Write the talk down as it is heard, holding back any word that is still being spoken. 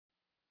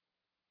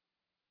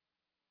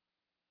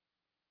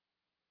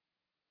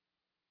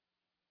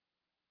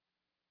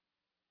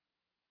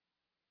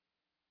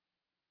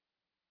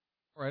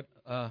right,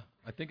 I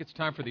think it's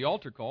time for the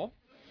altar call.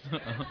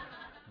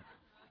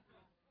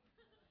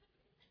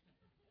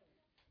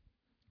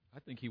 I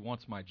think he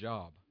wants my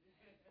job.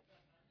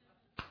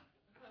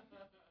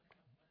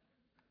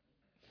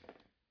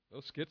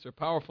 Those skits are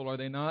powerful, are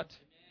they not?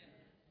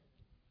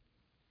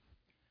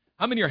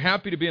 How many are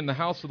happy to be in the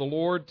house of the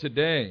Lord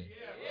today?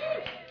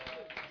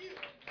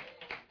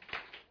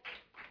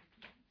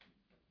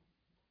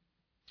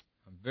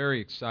 I'm very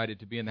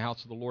excited to be in the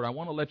house of the Lord. I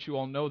want to let you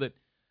all know that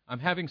I'm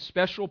having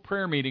special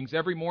prayer meetings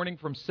every morning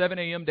from 7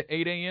 a.m. to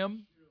 8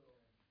 a.m.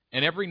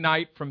 and every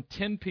night from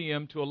 10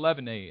 p.m. to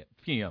 11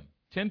 p.m.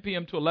 10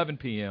 p.m. to 11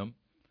 p.m.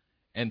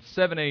 and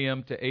 7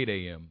 a.m. to 8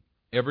 a.m.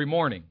 every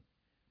morning.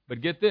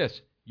 But get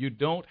this, you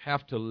don't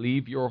have to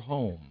leave your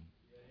home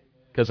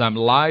because I'm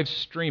live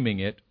streaming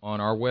it on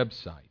our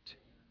website.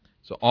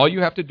 So all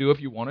you have to do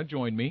if you want to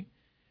join me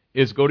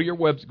is go to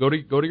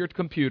your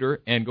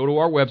computer and go to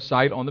our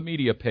website on the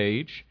media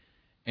page,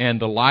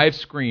 and the live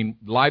stream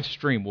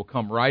will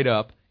come right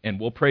up, and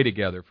we'll pray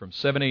together from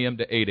 7 a.m.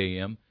 to 8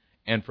 a.m.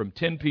 and from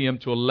 10 p.m.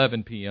 to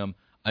 11 p.m.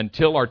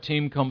 until our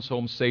team comes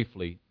home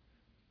safely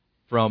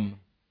from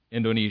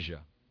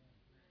Indonesia,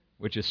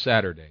 which is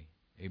Saturday.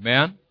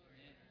 Amen?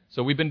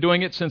 So we've been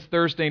doing it since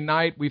Thursday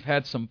night. We've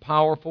had some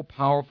powerful,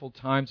 powerful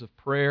times of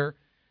prayer.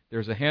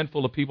 There's a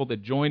handful of people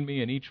that join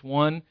me in each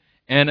one.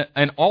 And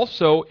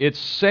also, it's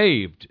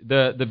saved.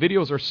 The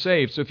videos are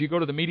saved. So if you go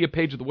to the media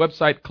page of the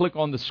website, click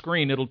on the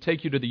screen, it'll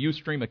take you to the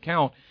Ustream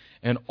account,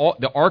 and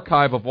the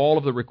archive of all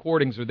of the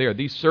recordings are there.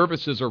 These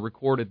services are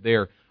recorded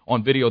there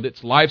on video.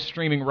 That's live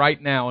streaming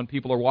right now, and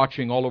people are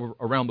watching all over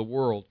around the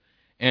world.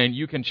 And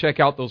you can check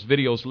out those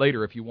videos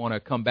later if you want to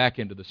come back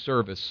into the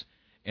service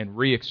and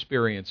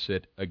re-experience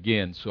it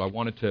again. So I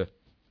wanted to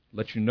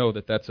let you know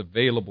that that's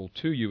available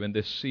to you in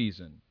this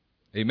season.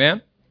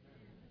 Amen?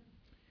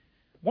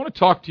 I want to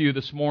talk to you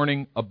this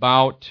morning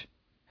about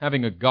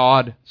having a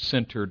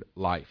God-centered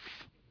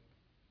life.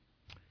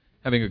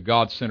 Having a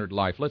God-centered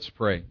life. Let's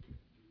pray.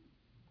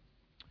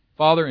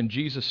 Father, in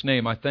Jesus'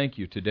 name, I thank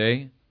you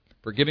today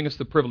for giving us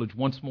the privilege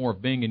once more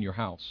of being in your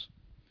house.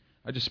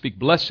 I just speak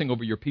blessing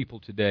over your people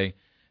today,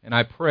 and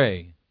I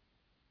pray,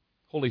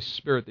 Holy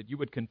Spirit, that you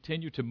would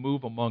continue to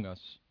move among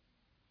us,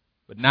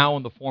 but now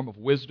in the form of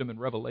wisdom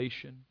and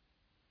revelation,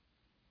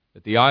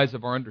 that the eyes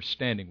of our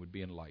understanding would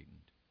be enlightened.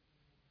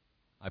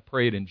 I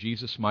pray it in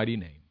Jesus' mighty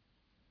name.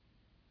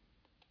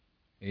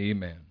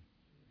 Amen.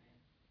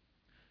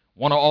 I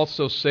want to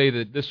also say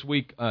that this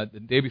week, the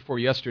day before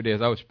yesterday,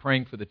 as I was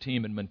praying for the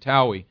team in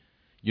Mentawai,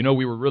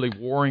 we were really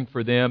warring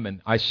for them,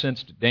 and I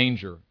sensed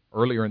danger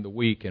earlier in the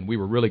week, and we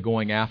were really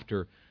going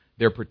after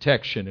their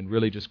protection and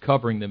really just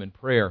covering them in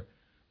prayer.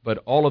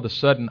 But all of a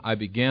sudden, I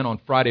began on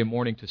Friday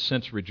morning to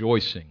sense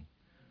rejoicing.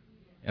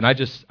 And I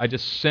just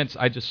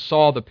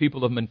saw the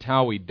people of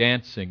Mentawai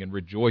dancing and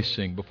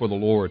rejoicing before the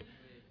Lord.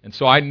 And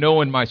so I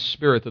know in my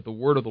spirit that the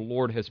word of the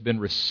Lord has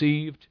been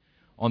received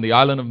on the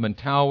island of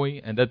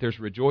Mentawai, and that there's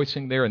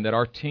rejoicing there, and that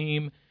our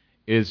team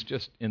is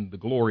just in the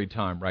glory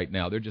time right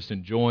now. They're just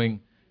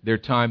enjoying their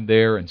time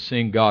there and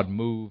seeing God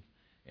move.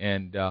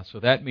 And so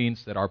that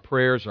means that our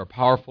prayers are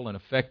powerful and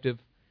effective,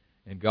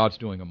 and God's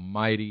doing a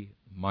mighty,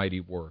 mighty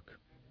work.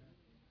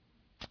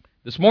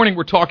 This morning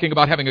we're talking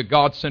about having a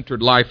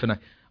God-centered life, and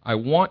I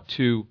want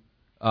to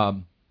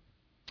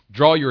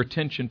draw your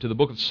attention to the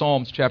book of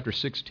Psalms, chapter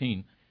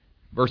 16,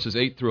 verses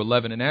 8 through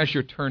 11. And as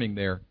you're turning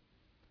there,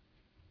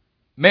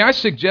 may I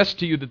suggest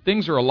to you that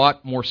things are a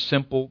lot more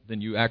simple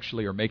than you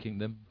actually are making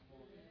them?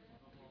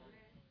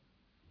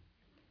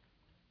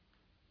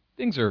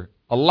 Things are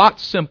a lot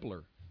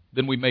simpler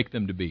than we make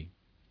them to be.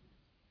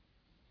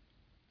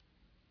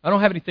 I don't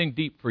have anything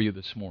deep for you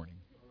this morning.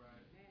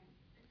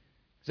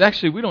 Because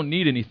actually, we don't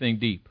need anything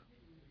deep.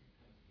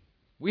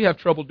 We have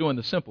trouble doing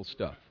the simple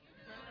stuff.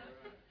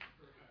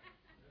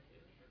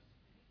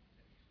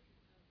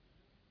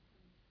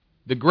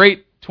 The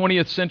great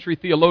 20th century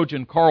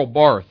theologian Karl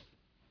Barth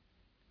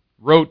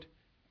wrote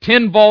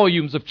 10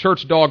 volumes of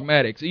church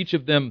dogmatics, each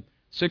of them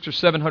 600 or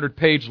 700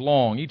 pages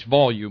long, each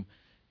volume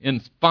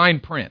in fine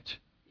print.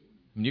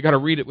 And you got to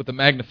read it with a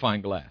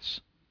magnifying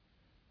glass.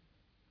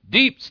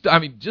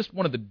 Just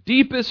one of the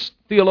deepest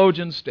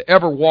theologians to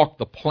ever walk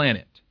the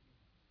planet.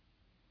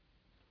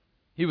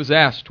 He was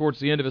asked towards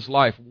the end of his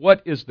life,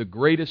 what is the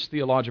greatest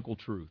theological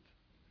truth?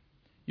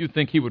 You'd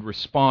think he would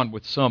respond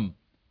with some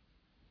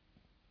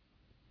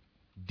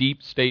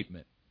deep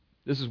statement.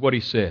 This is what he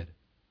said.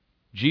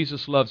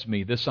 Jesus loves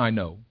me, this I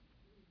know,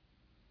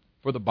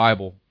 for the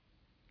Bible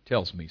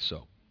tells me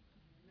so.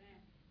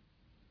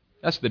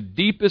 That's the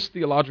deepest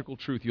theological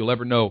truth you'll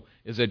ever know,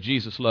 is that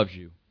Jesus loves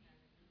you.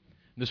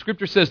 And the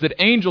Scripture says that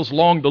angels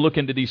long to look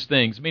into these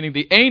things, meaning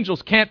the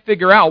angels can't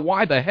figure out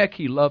why the heck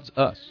He loves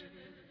us.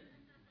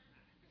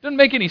 Doesn't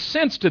make any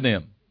sense to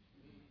them.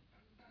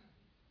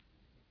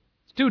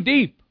 It's too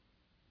deep.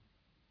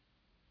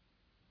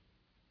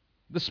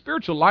 The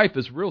spiritual life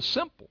is real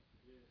simple.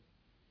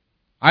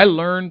 I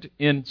learned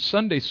in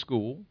Sunday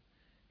school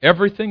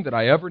everything that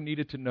I ever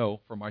needed to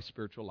know for my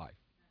spiritual life.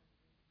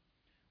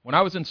 When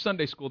I was in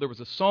Sunday school, there was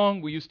a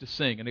song we used to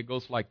sing, and it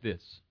goes like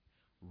this.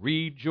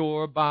 Read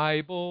your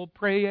Bible,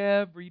 pray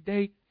every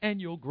day, and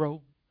you'll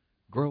grow,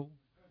 grow,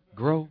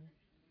 grow.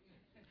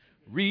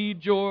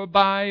 Read your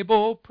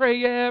Bible,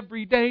 pray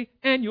every day,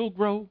 and you'll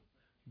grow,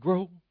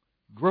 grow,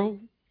 grow.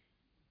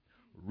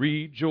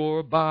 Read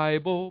your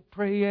Bible,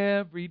 pray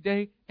every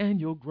day,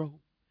 and you'll grow,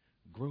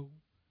 grow,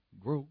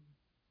 grow.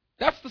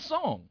 That's the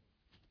song.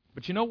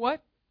 But you know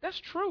what? That's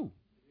true.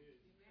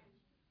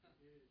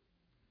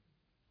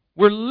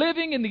 We're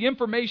living in the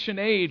information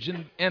age,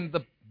 and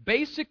the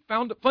basic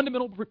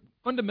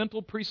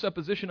fundamental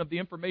presupposition of the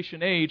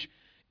information age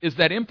is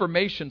that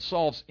information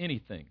solves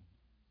anything.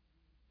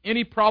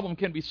 Any problem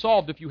can be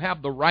solved if you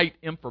have the right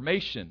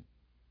information.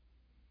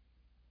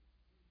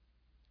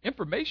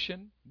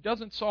 Information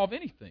doesn't solve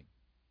anything.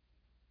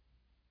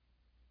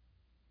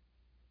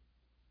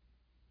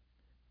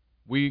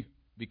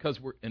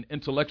 Because we're an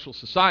intellectual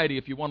society,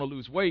 if you want to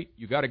lose weight,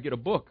 you got to get a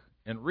book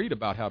and read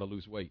about how to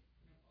lose weight.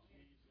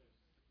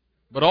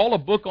 But all a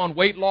book on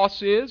weight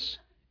loss is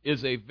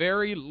a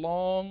very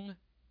long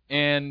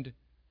and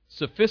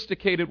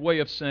sophisticated way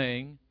of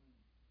saying,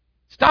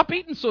 stop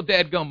eating so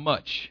dadgum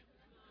much.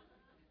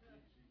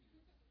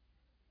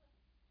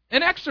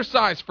 And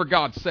exercise, for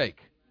God's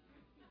sake.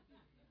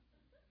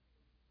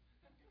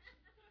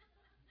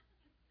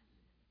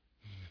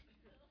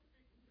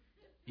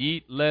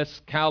 Eat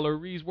less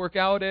calories, work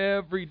out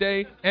every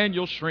day, and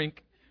you'll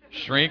shrink,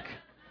 shrink,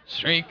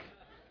 shrink.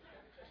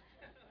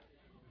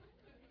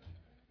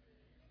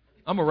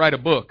 I'm going to write a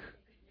book.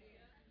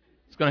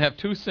 It's going to have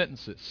 2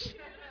 sentences.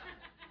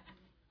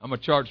 I'm going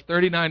to charge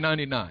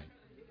 $39.99.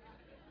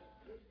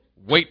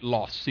 Weight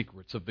loss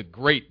secrets of the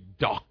great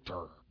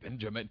Dr.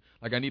 Benjamin.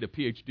 Like I need a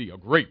PhD, a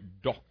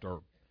great doctor.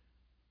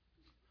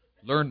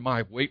 Learn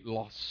my weight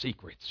loss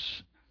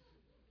secrets.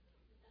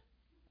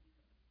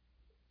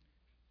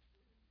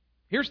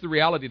 Here's the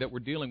reality that we're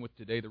dealing with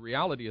today. The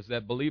reality is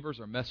that believers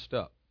are messed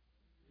up.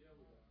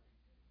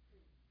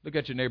 Look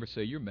at your neighbor and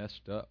say, you're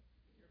messed up.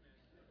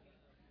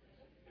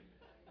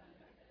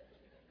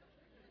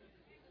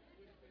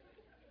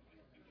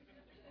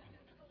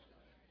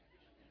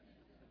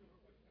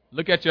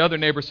 Look at your other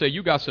neighbor and say,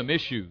 you got some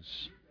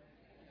issues.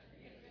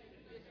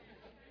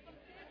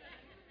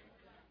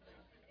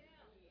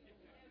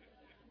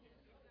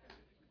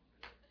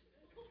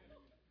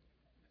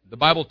 The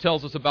Bible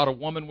tells us about a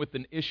woman with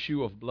an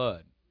issue of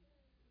blood.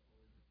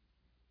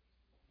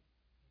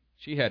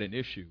 She had an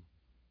issue.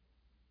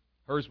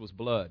 Hers was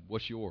blood.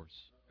 What's yours?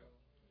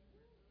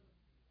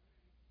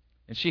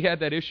 And she had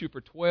that issue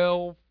for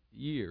 12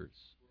 years.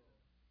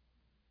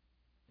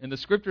 And the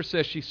scripture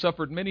says she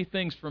suffered many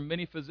things from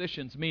many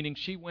physicians, meaning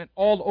she went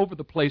all over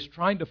the place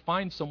trying to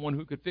find someone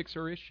who could fix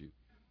her issue.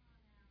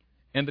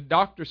 And the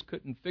doctors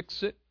couldn't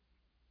fix it.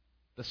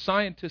 The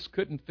scientists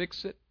couldn't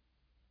fix it.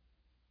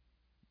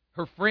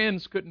 Her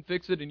friends couldn't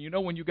fix it. And you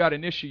know when you got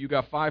an issue, you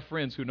got 5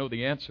 friends who know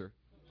the answer.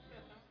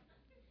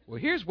 Well,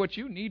 here's what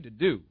you need to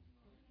do.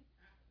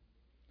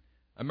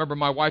 I remember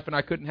my wife and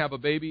I couldn't have a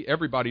baby.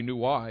 Everybody knew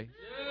why.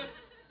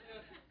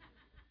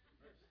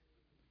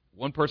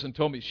 One person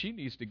told me she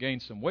needs to gain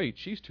some weight.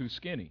 She's too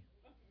skinny.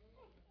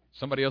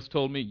 Somebody else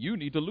told me, you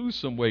need to lose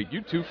some weight.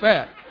 You're too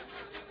fat.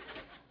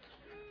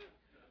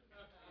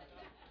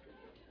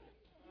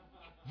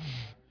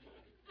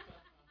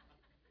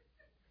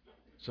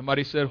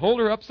 Somebody said, hold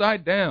her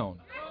upside down.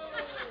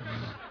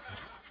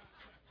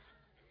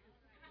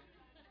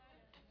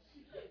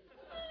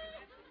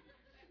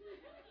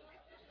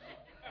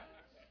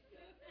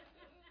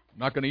 I'm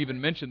not going to even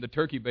mention the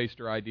turkey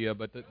baster idea,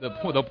 but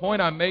the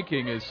point I'm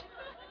making is,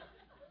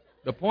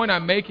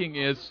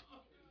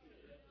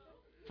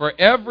 for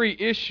every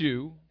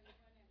issue,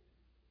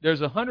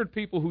 there's 100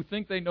 people who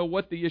think they know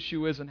what the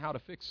issue is and how to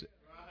fix it.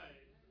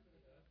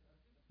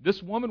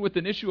 This woman with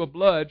an issue of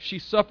blood, she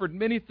suffered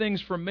many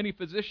things from many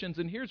physicians,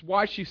 and here's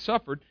why she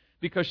suffered,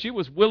 because she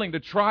was willing to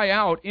try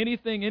out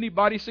anything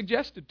anybody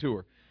suggested to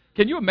her.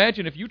 Can you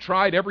imagine if you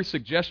tried every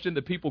suggestion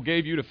that people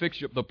gave you to fix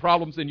the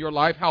problems in your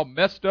life, how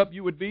messed up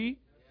you would be?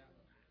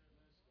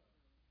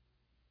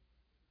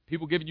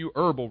 People giving you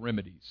herbal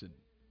remedies and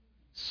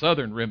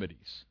southern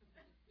remedies.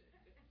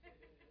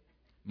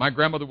 My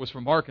grandmother was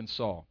from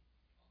Arkansas.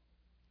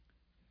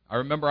 I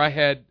remember I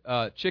had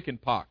chicken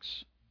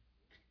pox.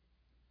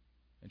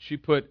 And she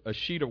put a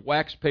sheet of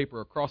wax paper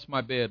across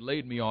my bed,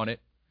 laid me on it,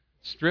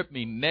 stripped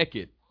me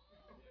naked,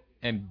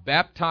 and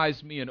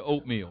baptized me in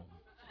oatmeal.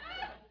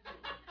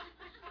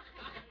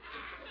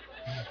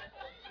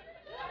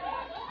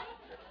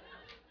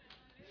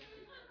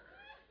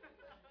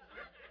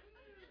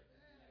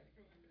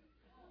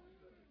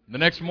 The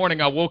next morning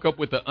I woke up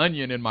with an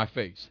onion in my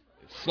face,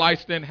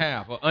 sliced in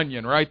half, an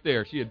onion right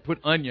there. She had put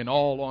onion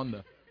all on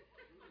the...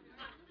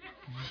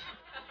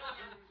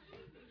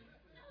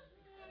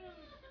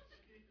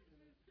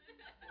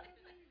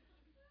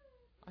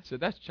 I said,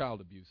 that's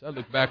child abuse. I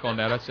look back on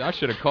that. I said, I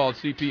should have called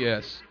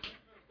CPS.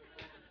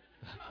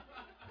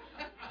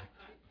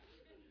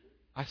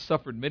 I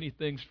suffered many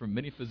things from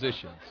many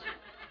physicians.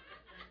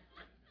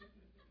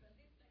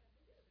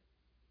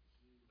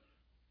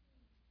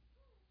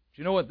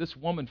 you know what? This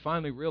woman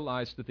finally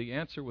realized that the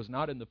answer was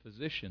not in the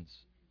physicians.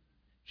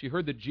 She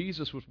heard that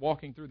Jesus was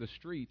walking through the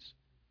streets,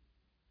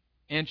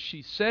 and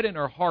she said in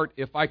her heart,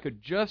 if I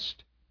could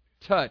just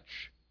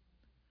touch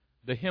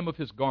the hem of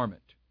his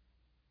garment.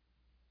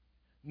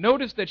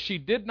 Notice that she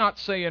did not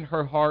say in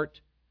her heart,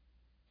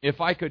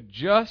 if I could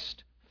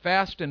just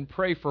fast and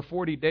pray for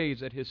 40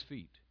 days at his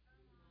feet.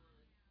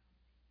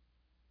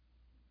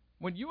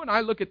 When you and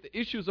I look at the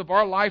issues of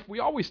our life, we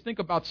always think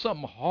about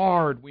something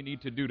hard we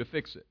need to do to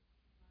fix it.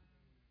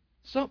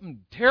 Something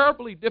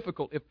terribly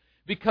difficult.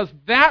 Because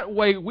that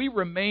way we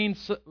retain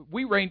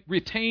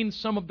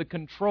some of the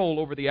control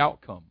over the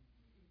outcome.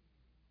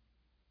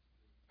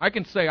 I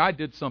can say I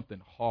did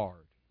something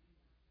hard.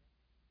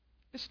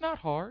 It's not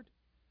hard.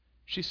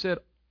 She said,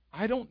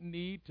 I don't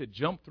need to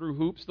jump through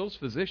hoops. Those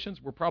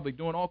physicians were probably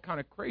doing all kind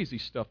of crazy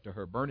stuff to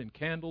her, burning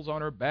candles on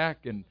her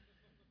back and,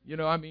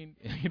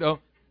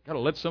 got to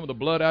let some of the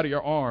blood out of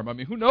your arm. I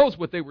mean, who knows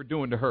what they were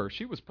doing to her?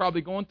 She was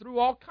probably going through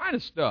all kind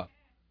of stuff.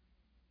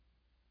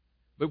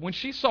 But when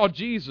she saw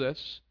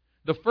Jesus,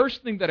 the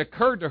first thing that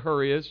occurred to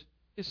her is,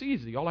 it's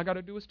easy. All I got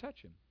to do is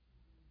touch him.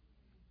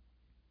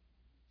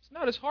 It's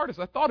not as hard as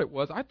I thought it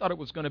was. I thought it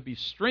was going to be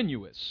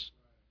strenuous.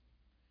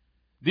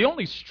 The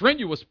only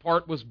strenuous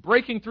part was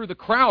breaking through the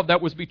crowd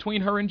that was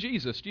between her and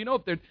Jesus. Do you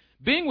know,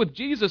 being with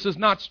Jesus is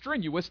not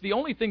strenuous. The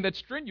only thing that's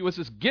strenuous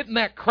is getting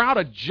that crowd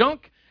of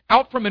junk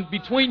out from in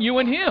between you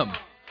and him.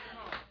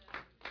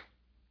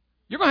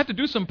 You're going to have to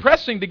do some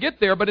pressing to get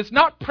there, but it's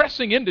not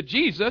pressing into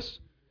Jesus.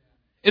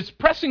 It's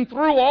pressing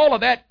through all of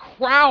that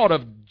crowd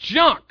of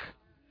junk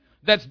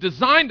that's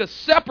designed to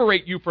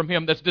separate you from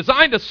him, that's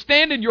designed to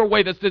stand in your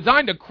way, that's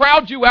designed to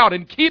crowd you out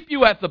and keep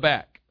you at the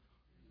back.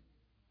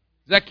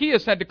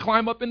 Zacchaeus had to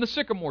climb up in the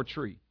sycamore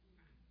tree.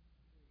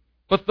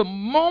 But the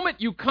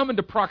moment you come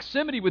into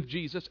proximity with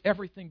Jesus,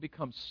 everything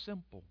becomes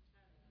simple.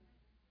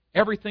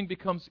 Everything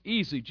becomes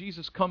easy.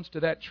 Jesus comes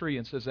to that tree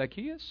and says,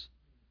 Zacchaeus,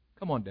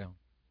 come on down.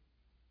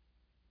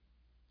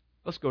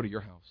 Let's go to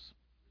your house.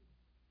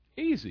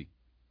 Easy.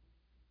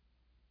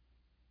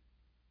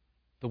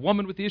 The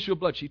woman with the issue of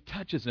blood, she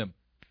touches him.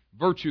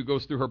 Virtue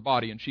goes through her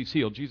body and she's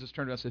healed. Jesus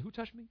turned around and said, who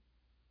touched me?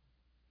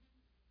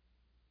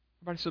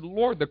 Everybody said,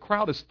 Lord, the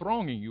crowd is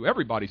thronging you.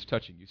 Everybody's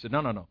touching you. He said,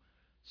 no.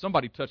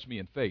 Somebody touched me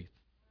in faith.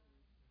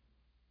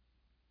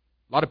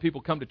 A lot of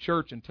people come to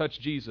church and touch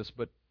Jesus,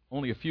 but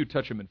only a few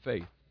touch him in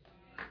faith.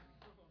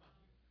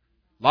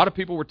 A lot of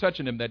people were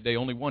touching him that day.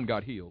 Only one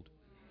got healed.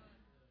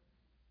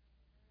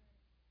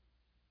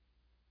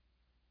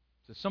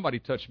 He said, somebody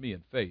touched me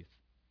in faith.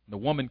 And the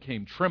woman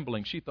came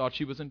trembling. She thought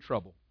she was in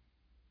trouble.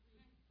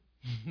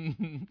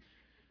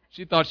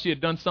 She thought she had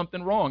done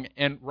something wrong,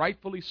 and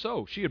rightfully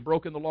so. She had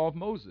broken the law of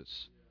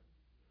Moses.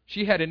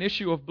 She had an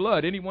issue of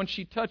blood. Anyone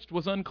she touched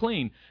was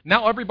unclean.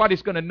 Now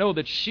everybody's going to know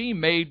that she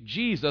made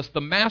Jesus, the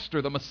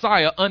Master, the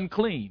Messiah,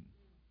 unclean.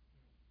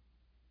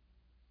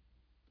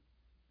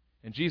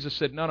 And Jesus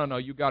said, no,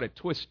 you got it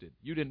twisted.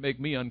 You didn't make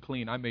me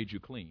unclean, I made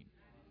you clean.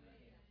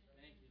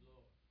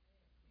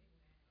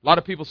 A lot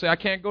of people say, I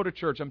can't go to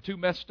church, I'm too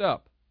messed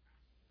up.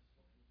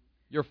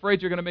 You're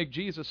afraid you're going to make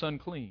Jesus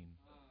unclean.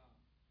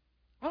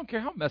 I don't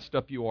care how messed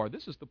up you are.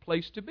 This is the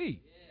place to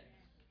be.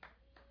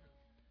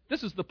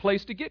 This is the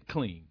place to get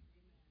clean.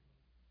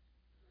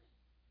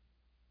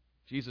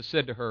 Jesus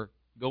said to her,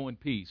 go in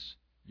peace.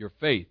 Your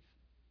faith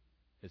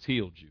has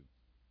healed you.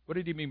 What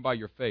did he mean by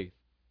your faith?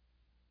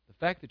 The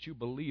fact that you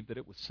believed that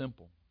it was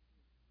simple.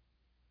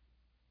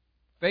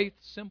 Faith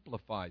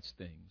simplifies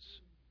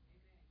things.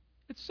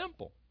 It's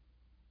simple.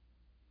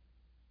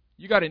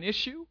 You got an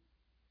issue?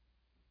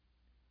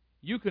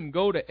 You can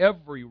go to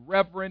every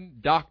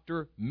reverend,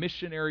 doctor,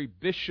 missionary,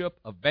 bishop,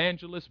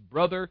 evangelist,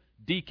 brother,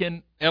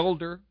 deacon,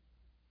 elder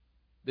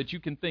that you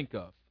can think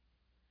of.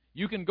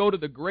 You can go to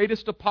the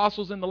greatest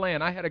apostles in the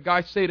land. I had a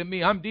guy say to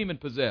me, I'm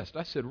demon-possessed.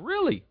 I said,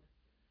 really?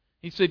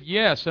 He said,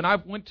 yes, and I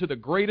went to the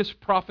greatest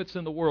prophets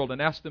in the world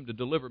and asked them to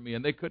deliver me,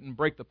 and they couldn't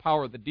break the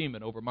power of the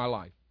demon over my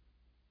life.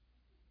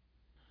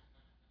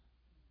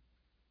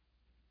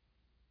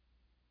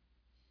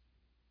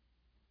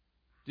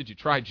 Did you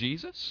try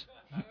Jesus?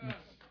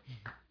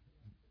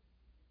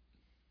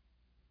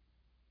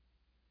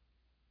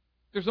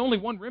 There's only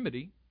one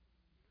remedy.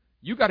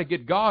 You got to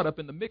get God up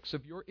in the mix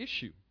of your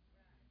issue.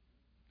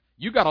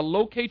 You got to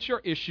locate your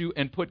issue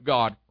and put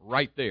God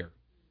right there.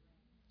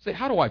 Say,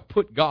 how do I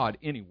put God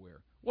anywhere?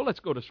 Well, let's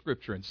go to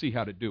Scripture and see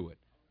how to do it.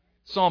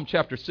 Psalm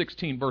chapter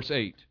 16, verse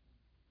 8.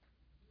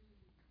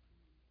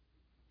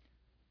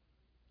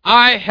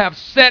 I have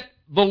set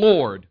the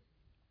Lord.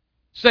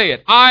 Say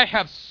it. I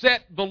have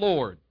set the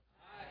Lord.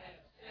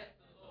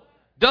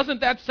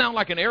 Doesn't that sound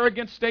like an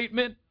arrogant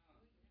statement?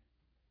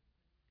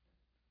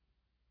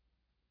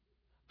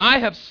 I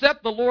have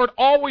set the Lord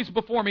always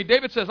before me.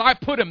 David says, I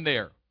put him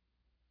there.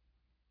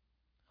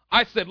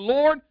 I said,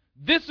 Lord,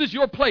 this is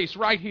your place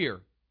right here.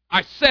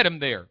 I set him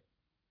there.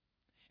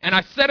 And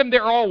I set him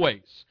there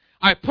always.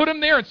 I put him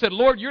there and said,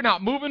 Lord, you're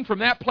not moving from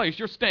that place.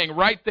 You're staying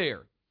right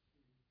there.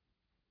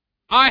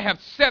 I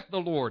have set the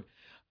Lord.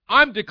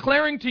 I'm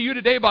declaring to you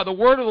today by the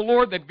word of the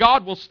Lord that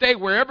God will stay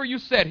wherever you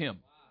set him.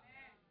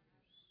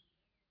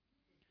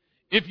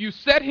 If you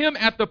set Him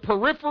at the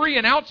periphery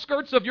and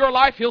outskirts of your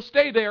life, He'll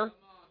stay there.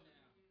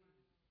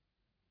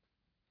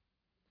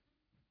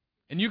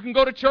 And you can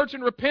go to church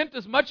and repent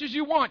as much as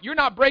you want. You're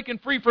not breaking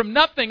free from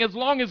nothing as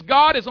long as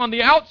God is on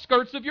the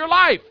outskirts of your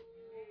life.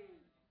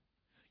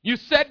 You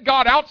set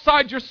God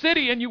outside your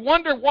city and you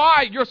wonder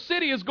why your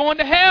city is going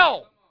to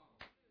hell.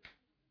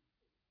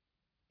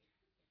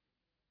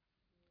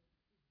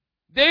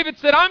 David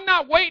said, I'm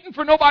not waiting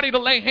for nobody to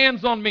lay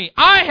hands on me.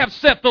 I have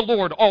set the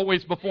Lord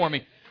always before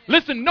me.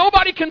 Listen,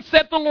 nobody can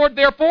set the Lord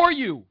there for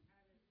you.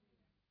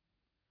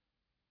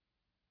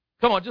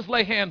 Come on, just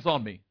lay hands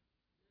on me.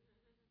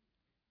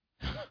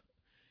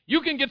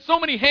 You can get so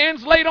many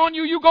hands laid on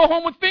you, you go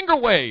home with finger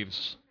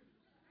waves.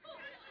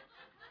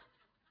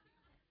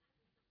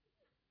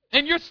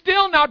 And you're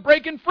still not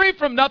breaking free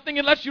from nothing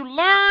unless you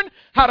learn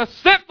how to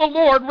set the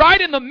Lord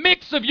right in the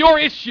mix of your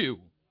issue.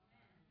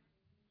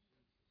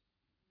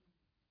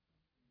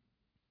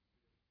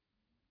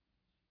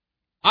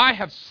 I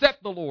have set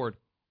the Lord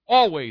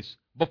always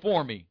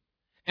before me.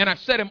 And I've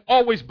set Him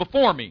always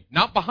before me,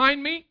 not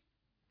behind me,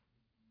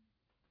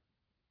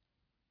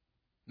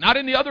 not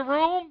in the other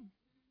room.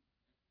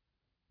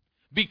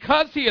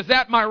 Because He is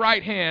at my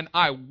right hand,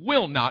 I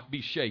will not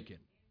be shaken.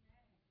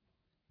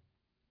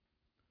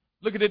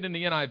 Look at it in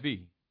the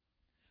NIV.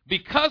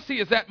 Because He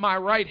is at my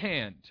right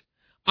hand,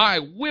 I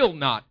will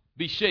not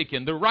be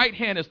shaken. The right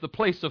hand is the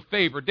place of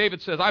favor.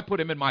 David says, I put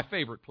Him in my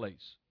favorite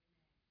place.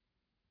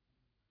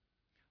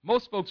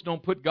 Most folks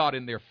don't put God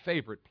in their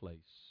favorite place.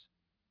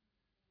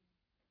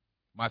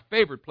 My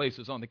favorite place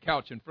is on the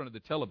couch in front of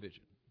the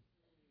television.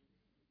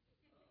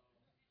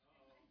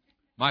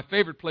 My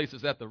favorite place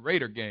is at the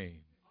Raider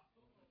game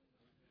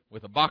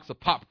with a box of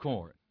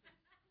popcorn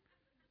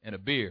and a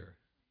beer.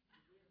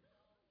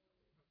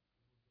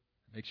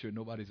 Make sure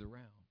nobody's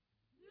around.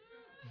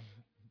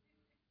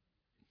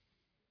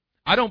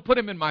 I don't put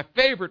Him in my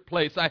favorite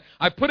place.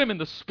 I put Him in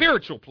the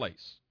spiritual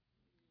place.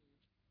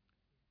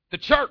 The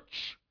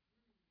church.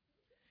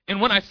 And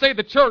when I say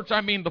the church,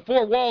 I mean the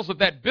four walls of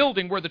that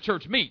building where the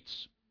church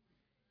meets.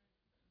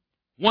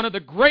 One of the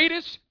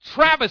greatest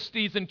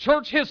travesties in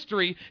church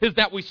history is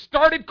that we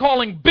started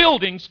calling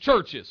buildings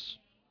churches.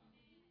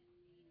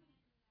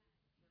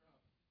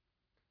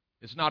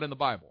 It's not in the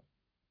Bible.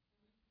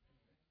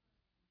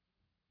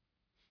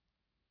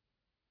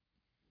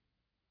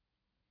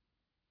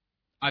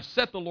 I've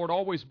set the Lord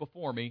always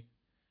before me.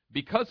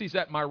 Because He's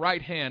at my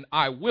right hand,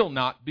 I will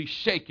not be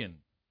shaken.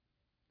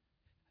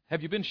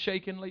 Have you been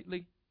shaken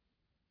lately?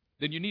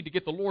 Then you need to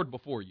get the Lord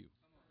before you.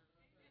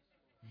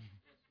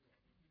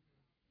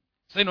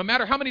 Say, no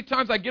matter how many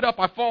times I get up,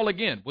 I fall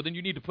again. Well, then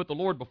you need to put the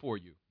Lord before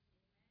you.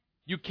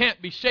 You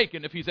can't be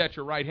shaken if He's at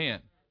your right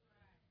hand.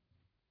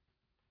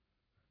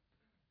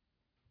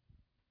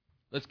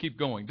 Let's keep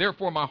going.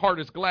 Therefore, my heart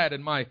is glad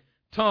and my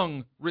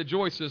tongue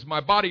rejoices.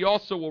 My body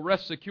also will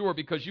rest secure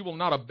because you will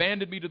not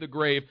abandon me to the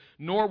grave,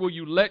 nor will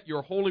you let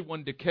your Holy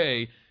One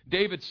decay.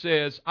 David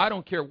says, I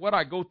don't care what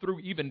I go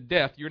through, even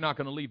death, you're not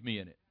going to leave me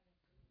in it.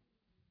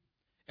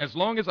 As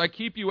long as I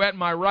keep you at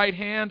my right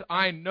hand,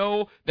 I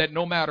know that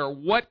no matter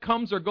what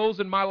comes or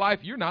goes in my life,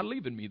 you're not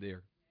leaving me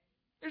there.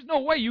 There's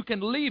no way you can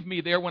leave me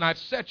there when I've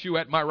set you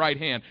at my right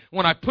hand,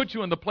 when I put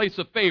you in the place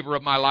of favor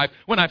of my life,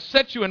 when I've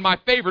set you in my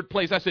favorite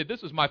place. I said,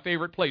 this is my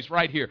favorite place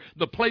right here,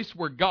 the place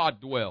where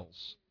God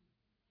dwells.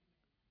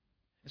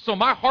 So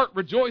my heart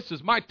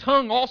rejoices. My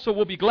tongue also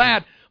will be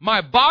glad. My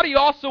body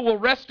also will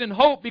rest in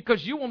hope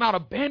because you will not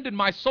abandon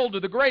my soul to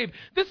the grave.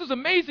 This is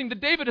amazing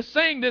that David is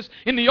saying this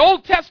in the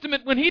Old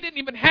Testament when he didn't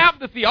even have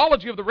the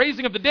theology of the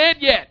raising of the dead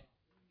yet.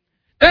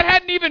 That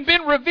hadn't even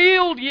been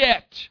revealed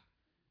yet.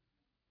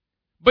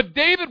 But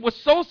David was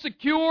so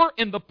secure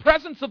in the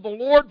presence of the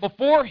Lord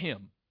before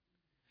him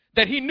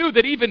that he knew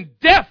that even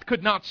death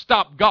could not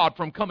stop God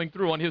from coming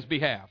through on his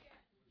behalf.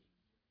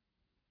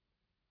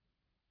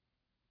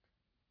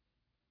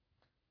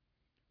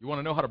 You want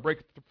to know how to break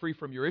free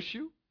from your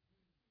issue?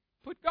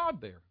 Put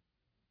God there.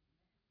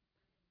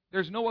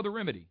 There's no other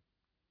remedy.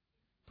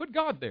 Put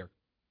God there.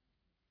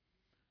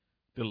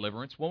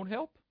 Deliverance won't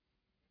help.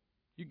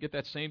 You can get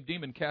that same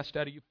demon cast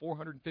out of you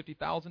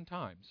 450,000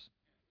 times.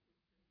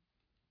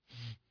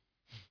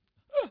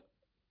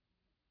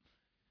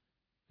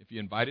 If you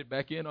invite it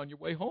back in on your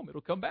way home,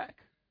 it'll come back.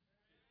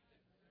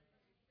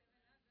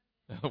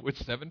 With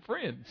 7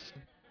 friends.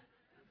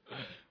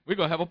 We're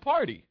going to have a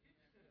party.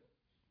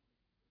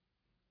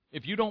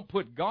 If you don't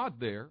put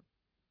God there,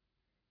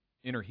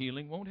 inner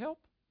healing won't help.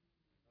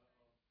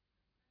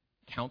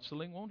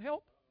 Counseling won't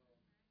help.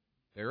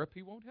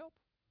 Therapy won't help.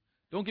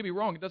 Don't get me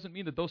wrong, it doesn't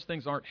mean that those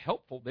things aren't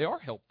helpful. They are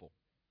helpful.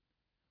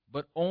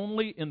 But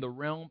only in the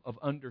realm of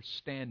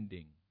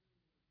understanding.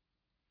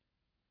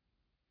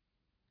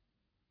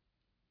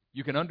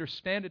 You can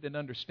understand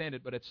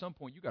it, but at some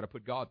point you've got to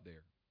put God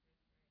there.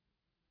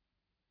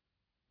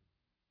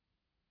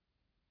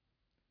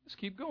 Let's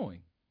keep going.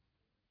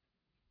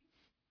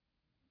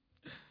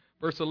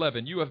 Verse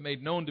 11, you have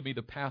made known to me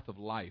the path of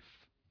life.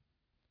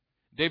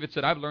 David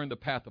said, I've learned the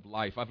path of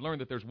life. I've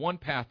learned that there's one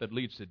path that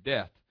leads to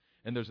death,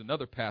 and there's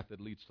another path that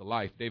leads to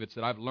life. David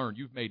said, I've learned,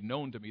 you've made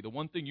known to me. The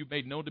one thing you've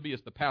made known to me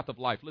is the path of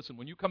life. Listen,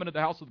 when you come into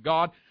the house of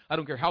God, I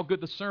don't care how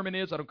good the sermon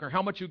is. I don't care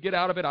how much you get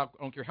out of it. I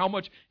don't care how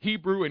much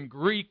Hebrew and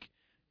Greek,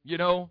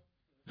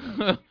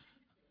 how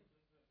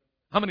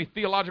many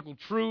theological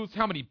truths,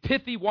 how many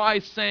pithy,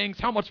 wise sayings,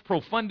 how much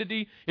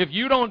profundity. If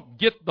you don't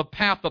get the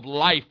path of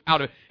life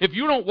out of it, if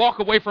you don't walk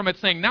away from it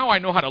saying, now I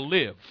know how to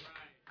live.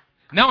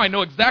 Now I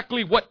know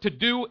exactly what to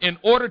do in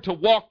order to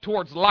walk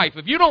towards life.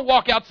 If you don't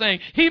walk out saying,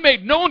 He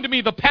made known to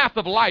me the path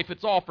of life,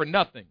 it's all for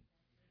nothing.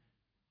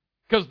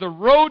 Because the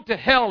road to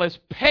hell is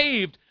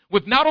paved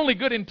with not only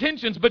good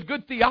intentions, but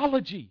good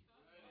theology.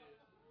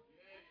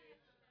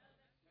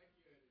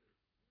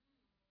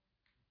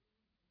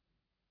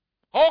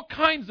 All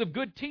kinds of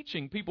good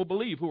teaching people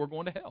believe who are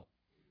going to hell.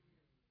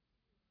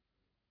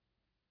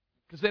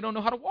 Because they don't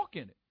know how to walk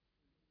in it.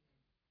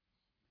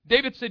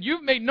 David said,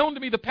 you've made known to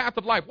me the path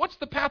of life. What's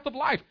the path of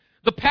life?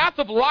 The path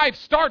of life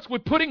starts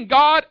with putting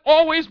God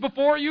always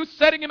before you,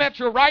 setting Him at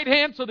your right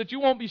hand so that you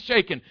won't be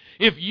shaken.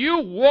 If you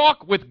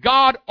walk with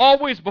God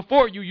always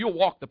before you, you'll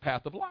walk the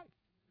path of life.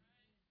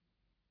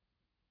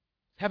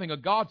 Having a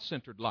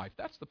God-centered life,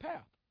 that's the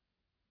path.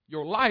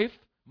 Your life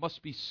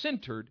must be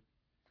centered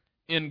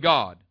in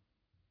God.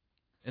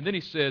 And then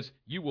he says,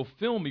 you will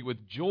fill me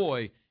with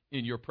joy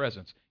in your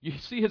presence. You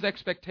see his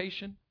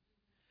expectation?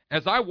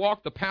 As I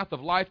walk the path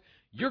of life,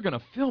 you're going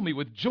to fill me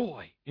with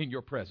joy in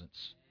your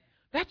presence.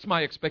 That's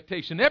my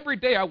expectation. Every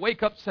day I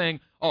wake up saying,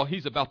 oh,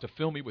 He's about to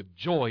fill me with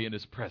joy in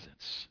His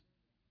presence.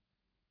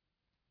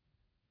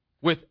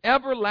 With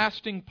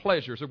everlasting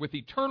pleasures, or with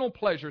eternal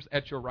pleasures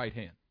at your right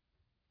hand.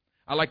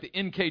 I like the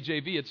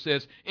NKJV. It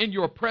says, in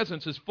your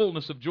presence is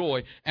fullness of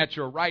joy. At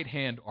your right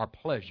hand are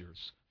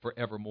pleasures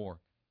forevermore.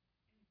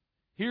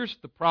 Here's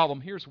the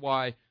problem. Here's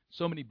why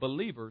so many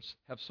believers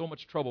have so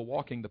much trouble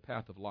walking the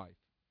path of life.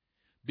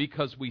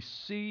 Because we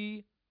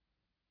see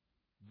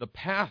the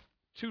path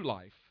to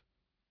life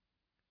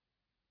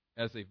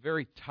as a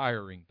very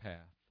tiring path.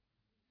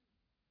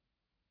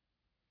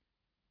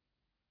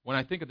 When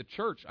I think of the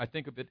church, I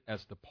think of it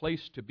as the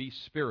place to be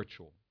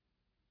spiritual.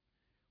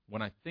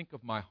 When I think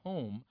of my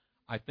home,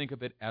 I think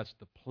of it as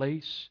the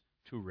place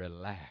to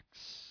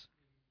relax.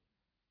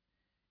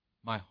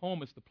 My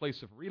home is the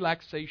place of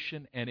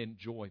relaxation and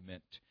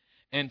enjoyment.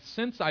 And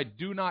since I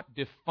do not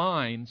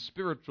define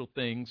spiritual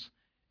things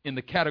in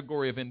the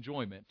category of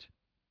enjoyment,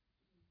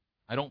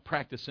 I don't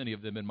practice any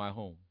of them in my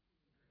home.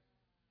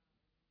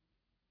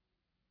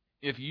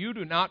 If you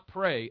do not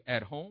pray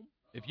at home,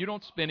 if you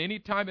don't spend any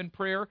time in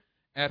prayer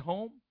at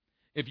home,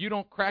 if you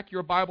don't crack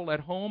your Bible at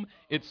home,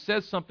 it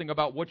says something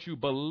about what you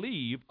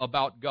believe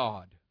about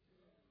God.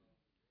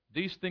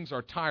 These things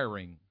are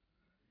tiring,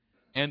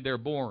 and they're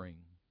boring,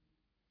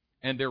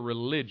 and they're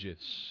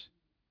religious.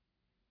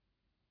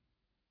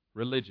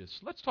 Religious.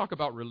 Let's talk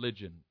about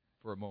religion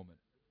for a moment.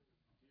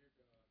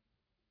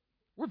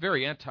 We're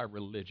very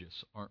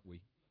anti-religious, aren't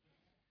we?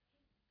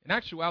 In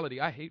actuality,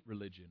 I hate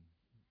religion.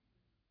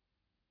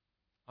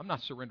 I'm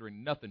not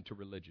surrendering nothing to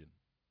religion.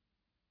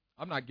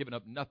 I'm not giving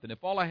up nothing.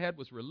 If all I had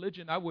was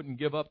religion, I wouldn't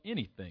give up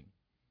anything.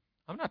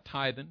 I'm not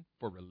tithing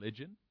for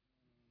religion.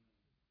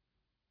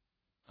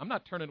 I'm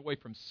not turning away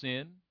from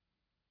sin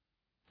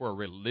for a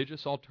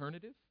religious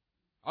alternative.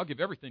 I'll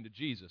give everything to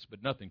Jesus,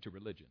 but nothing to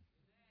religion.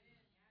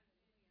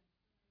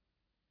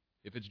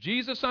 If it's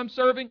Jesus I'm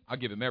serving, I'll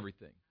give Him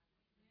everything.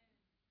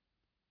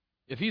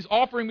 If He's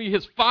offering me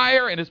His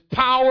fire and His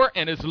power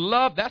and His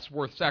love, that's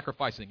worth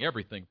sacrificing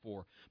everything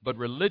for. But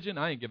religion,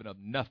 I ain't giving up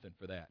nothing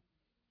for that.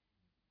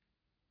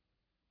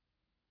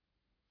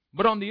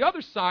 But on the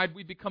other side,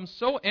 we become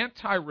so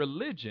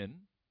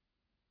anti-religion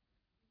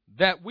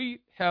that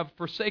we have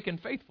forsaken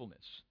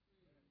faithfulness.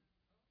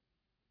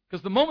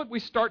 Because the moment we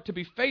start to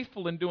be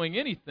faithful in doing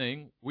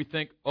anything, we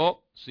think, oh,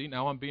 see,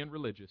 now I'm being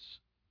religious.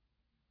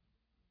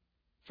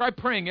 Try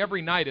praying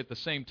every night at the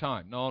same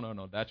time.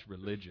 No, that's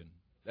religion.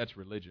 That's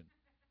religion.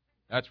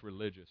 That's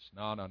religious.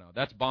 No.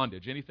 That's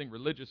bondage. Anything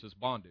religious is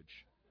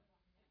bondage.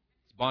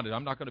 It's bondage.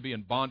 I'm not going to be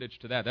in bondage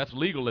to that. That's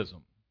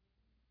legalism.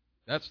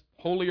 That's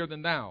holier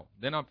than thou.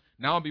 Then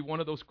I'll be one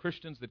of those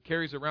Christians that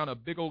carries around a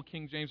big old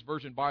King James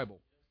Version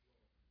Bible.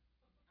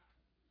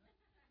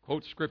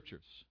 Quote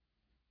scriptures.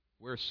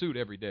 Wear a suit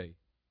every day.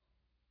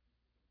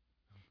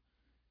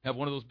 Have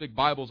one of those big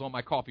Bibles on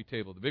my coffee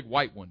table, the big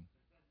white one.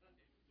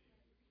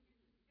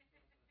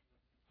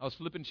 I was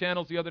flipping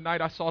channels the other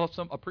night. I saw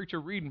a preacher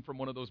reading from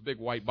one of those big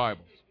white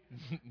Bibles.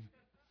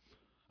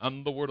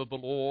 And the word of the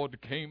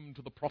Lord came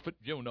to the prophet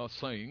Jonah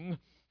saying,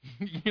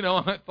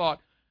 I thought,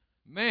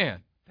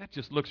 man, that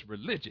just looks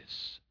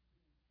religious.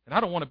 And I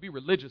don't want to be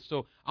religious,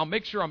 so I'll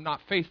make sure I'm not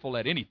faithful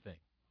at anything.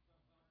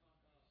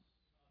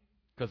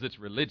 Because it's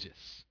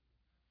religious.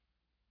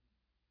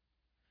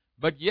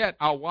 But yet,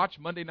 I'll watch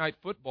Monday Night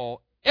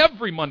Football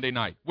every Monday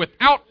night,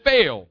 without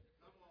fail.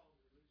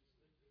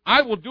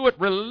 I will do it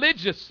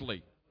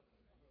religiously.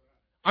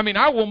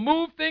 I will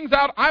move things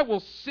out. I will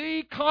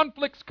see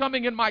conflicts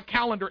coming in my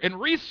calendar and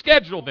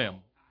reschedule them.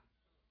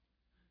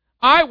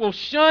 I will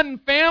shun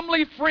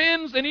family,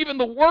 friends, and even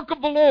the work of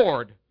the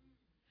Lord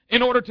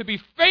in order to be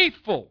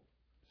faithful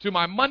to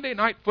my Monday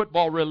night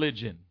football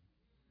religion.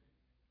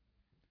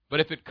 But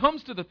if it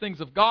comes to the things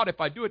of God,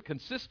 if I do it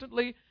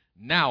consistently,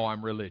 now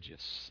I'm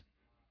religious.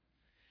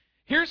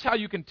 Here's how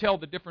you can tell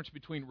the difference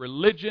between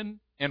religion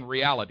and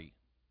reality.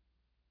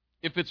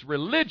 If it's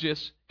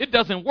religious, it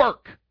doesn't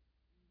work.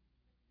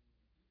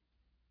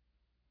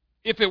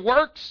 If it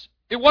works,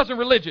 it wasn't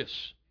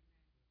religious.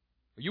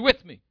 Are you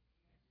with me?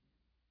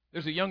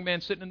 There's a young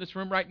man sitting in this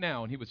room right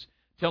now, and he was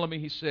telling me,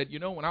 he said,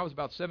 when I was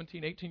about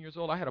 17, 18 years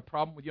old, I had a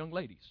problem with young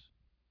ladies.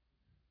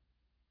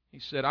 He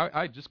said,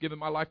 I had just given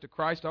my life to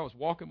Christ. I was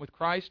walking with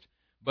Christ.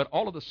 But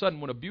all of a sudden,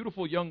 when a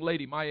beautiful young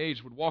lady my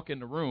age would walk in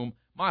the room,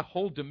 my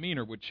whole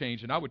demeanor would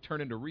change, and I would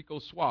turn into Rico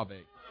Suave.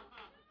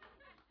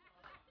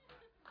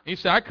 He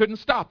said, I couldn't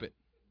stop it.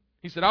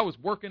 He said, I was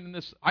working in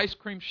this ice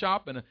cream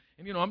shop, and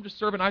I'm just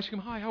serving ice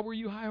cream. Hi, how are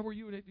you? Hi, how are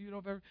you?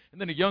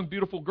 And then a young,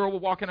 beautiful girl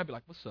would walk in. I'd be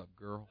like, what's up,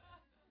 girl?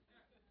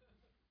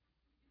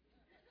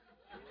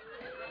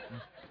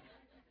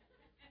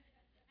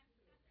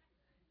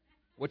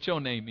 What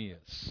your name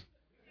is?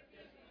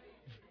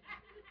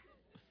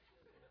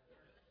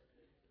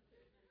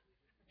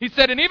 He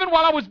said, and even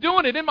while I was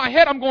doing it, in my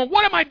head, I'm going,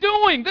 what am I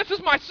doing? This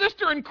is my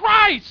sister in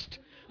Christ.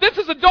 This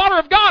is a daughter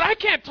of God. I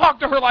can't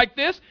talk to her like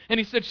this. And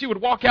he said she would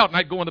walk out, and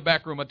I'd go in the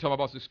back room. I'd tell my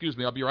boss, excuse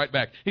me, I'll be right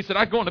back. He said,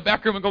 I'd go in the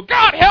back room and go,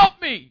 God,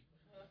 help me.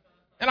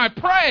 And I'd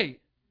pray.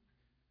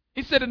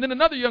 He said, and then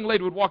another young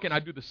lady would walk in.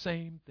 I'd do the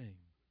same thing.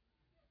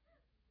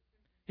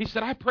 He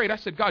said, I prayed. I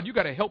said, God, you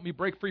got to help me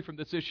break free from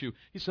this issue.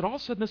 He said, all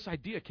of a sudden this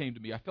idea came to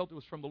me. I felt it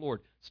was from the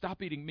Lord.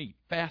 Stop eating meat.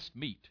 Fast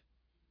meat.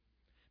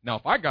 Now,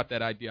 if I got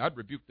that idea, I'd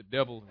rebuke the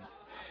devil.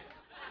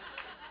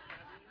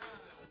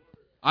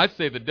 I'd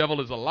say the devil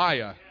is a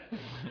liar.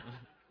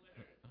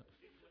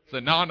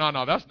 So,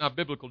 no, that's not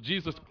biblical.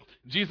 Jesus,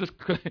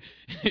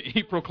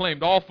 he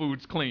proclaimed all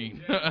foods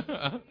clean.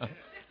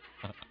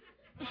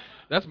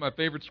 That's my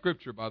favorite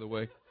scripture, by the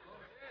way.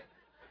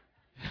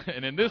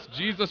 And in this,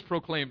 Jesus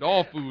proclaimed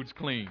all foods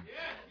clean.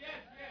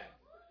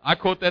 I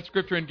quote that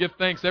scripture and give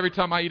thanks every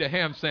time I eat a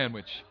ham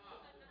sandwich.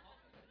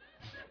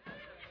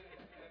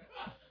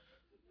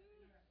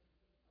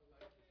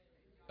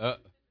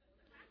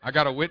 I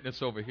got a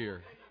witness over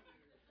here.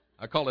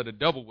 I call it a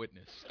double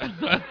witness.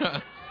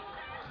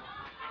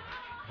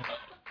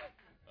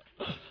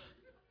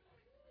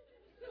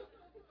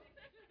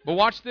 But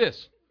watch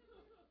this.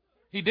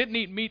 He didn't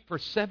eat meat for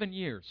 7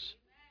 years.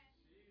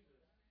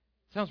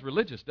 Sounds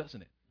religious,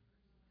 doesn't it?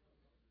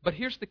 But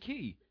here's the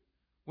key.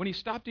 When he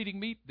stopped eating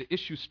meat, the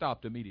issue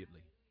stopped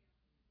immediately.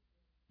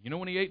 You know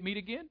when he ate meat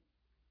again?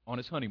 On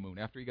his honeymoon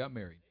after he got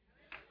married.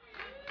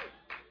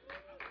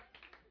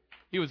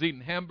 He was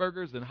eating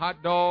hamburgers and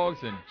hot dogs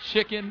and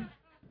chicken,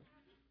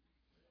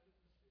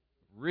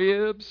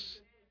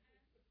 ribs.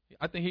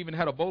 I think he even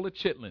had a bowl of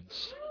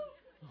chitlins.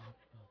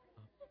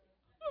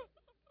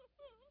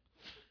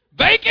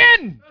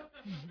 Bacon!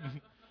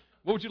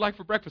 What would you like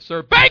for breakfast,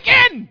 sir?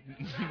 Bacon!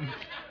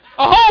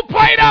 A whole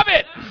plate of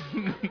it!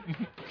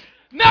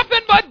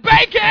 Nothing but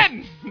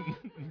bacon!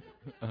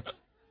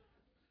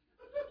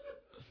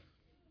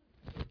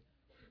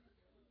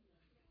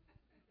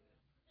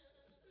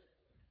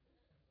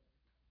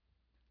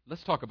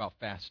 Let's talk about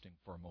fasting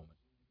for a moment.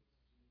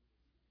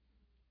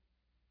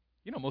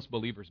 You know, most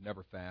believers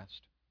never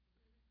fast.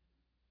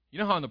 You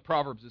know how in the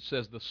Proverbs it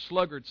says, the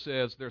sluggard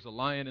says, there's a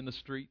lion in the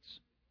streets?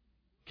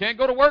 Can't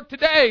go to work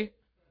today.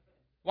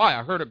 Why?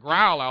 I heard a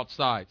growl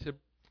outside. I said,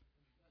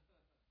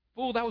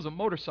 fool, that was a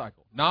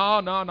motorcycle.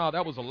 No,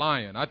 that was a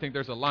lion. I think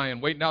there's a lion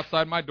waiting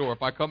outside my door.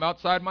 If I come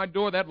outside my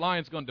door, that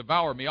lion's going to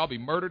devour me. I'll be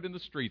murdered in the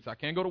streets. I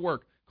can't go to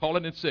work.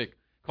 Calling in sick.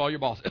 Call your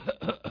boss.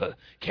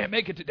 Can't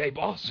make it today,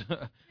 boss.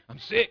 I'm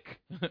sick.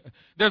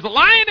 There's a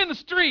lion in the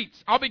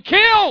streets. I'll be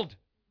killed.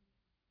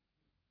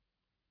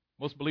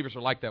 Most believers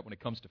are like that when it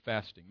comes to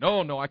fasting.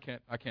 No, I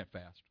can't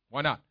fast.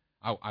 Why not?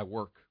 I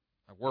work.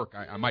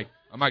 I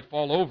might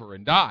fall over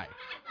and die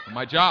on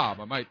my job.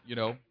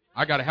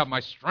 I got to have my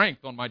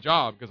strength on my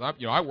job because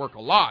I work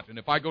a lot, and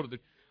if I go to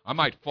I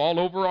might fall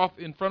over off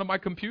in front of my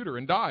computer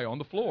and die on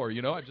the floor.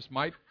 I just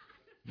might.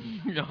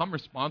 I'm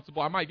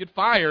responsible. I might get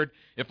fired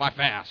if I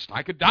fast.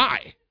 I could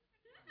die.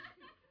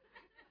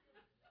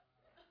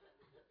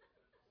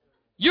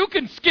 You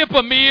can skip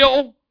a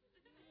meal.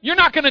 You're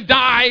not going to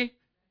die.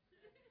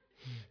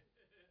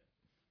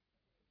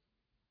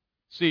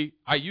 See,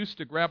 I used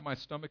to grab my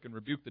stomach and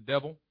rebuke the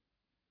devil.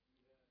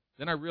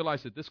 Then I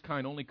realized that this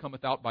kind only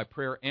cometh out by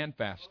prayer and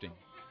fasting.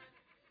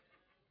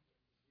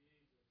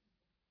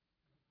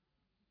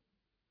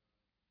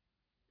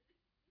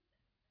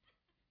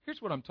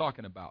 Here's what I'm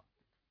talking about.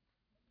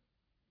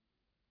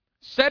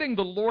 Setting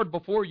the Lord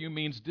before you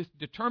means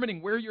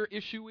determining where your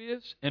issue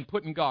is and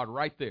putting God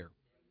right there.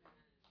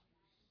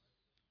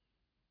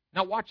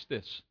 Now watch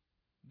this.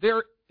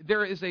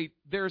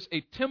 There's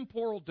a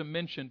temporal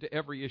dimension to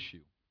every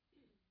issue.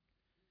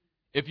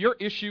 If your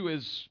issue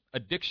is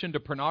addiction to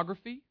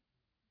pornography,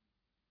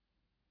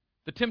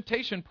 the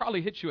temptation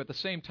probably hits you at the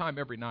same time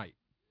every night.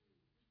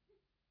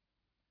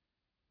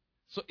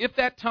 So if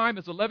that time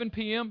is 11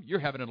 p.m., you're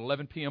having an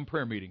 11 p.m.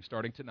 prayer meeting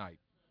starting tonight.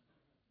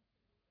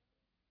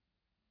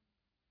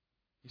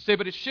 You say,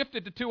 but it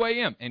shifted to 2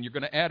 a.m., and you're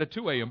going to add a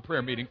 2 a.m.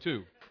 prayer meeting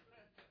too.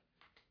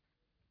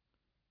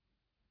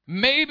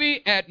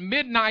 Maybe at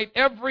midnight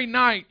every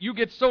night you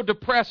get so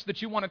depressed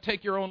that you want to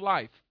take your own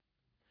life.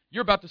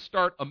 You're about to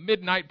start a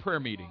midnight prayer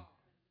meeting.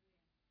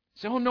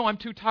 Say, oh no, I'm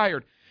too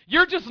tired.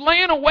 You're just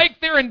laying awake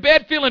there in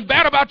bed feeling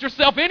bad about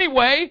yourself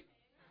anyway.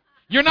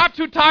 You're not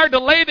too tired to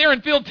lay there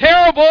and feel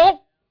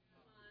terrible.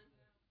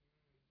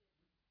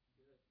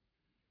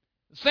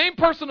 The same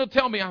person will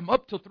tell me, I'm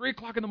up till 3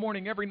 o'clock in the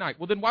morning every night.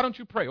 Well, then why don't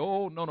you pray?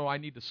 Oh, no, I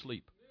need to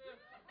sleep.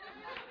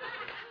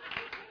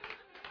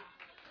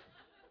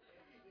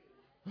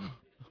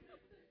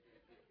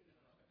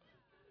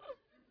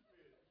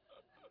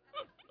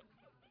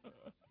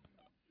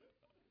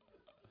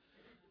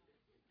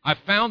 I've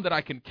found that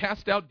I can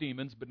cast out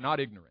demons, but not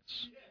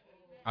ignorance.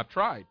 I've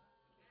tried.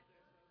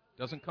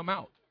 Doesn't come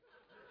out.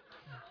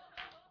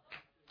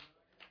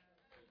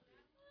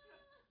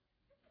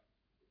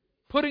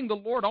 Putting the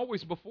Lord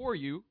always before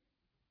you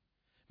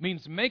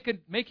means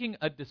making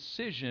a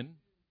decision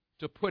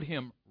to put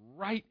Him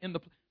right in the...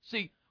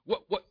 See,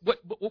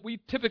 what we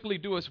typically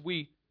do is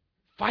we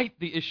fight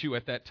the issue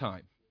at that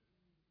time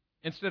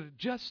instead of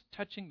just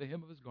touching the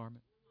hem of His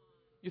garment.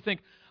 You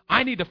think,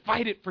 I need to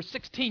fight it for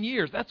 16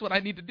 years. That's what I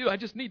need to do. I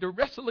just need to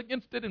wrestle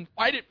against it and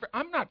fight it.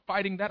 I'm not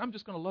fighting that. I'm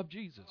just going to love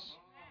Jesus.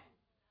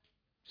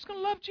 Just going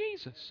to love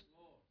Jesus.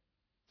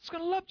 Just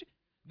going to love Jesus.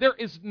 There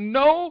is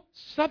no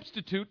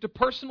substitute to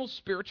personal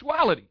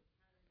spirituality.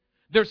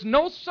 There's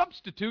no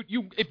substitute.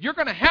 If you're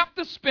going to have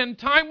to spend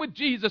time with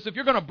Jesus, if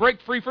you're going to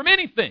break free from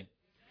anything,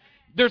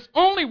 there's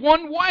only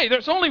one way.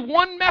 There's only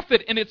one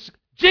method, and it's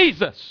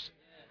Jesus.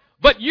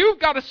 But you've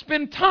got to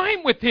spend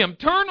time with Him.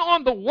 Turn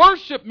on the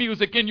worship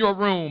music in your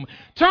room.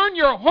 Turn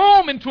your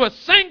home into a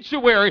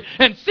sanctuary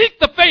and seek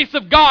the face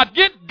of God.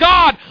 Get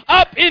God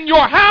up in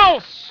your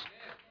house.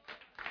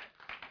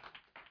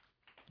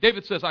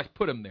 David says, I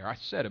put Him there. I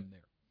set Him there.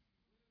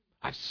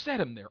 I've set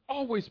Him there,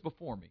 always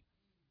before me.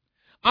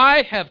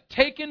 I have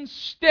taken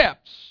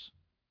steps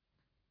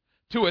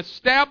to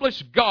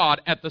establish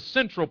God at the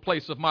central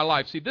place of my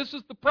life. See, this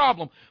is the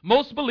problem.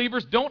 Most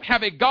believers don't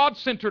have a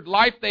God-centered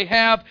life. They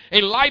have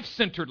a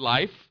life-centered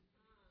life,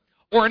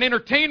 or an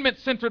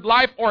entertainment-centered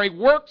life, or a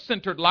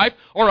work-centered life,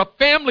 or a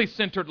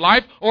family-centered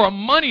life, or a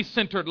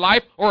money-centered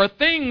life, or a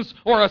things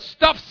or a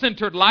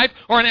stuff-centered life,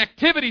 or an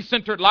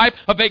activity-centered life,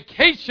 a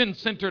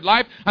vacation-centered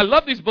life. I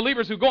love these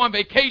believers who go on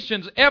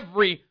vacations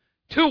every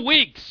 2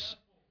 weeks.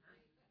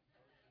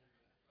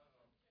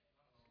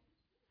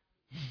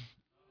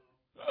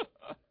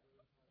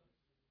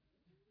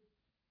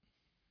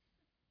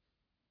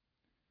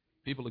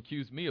 People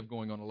accuse me of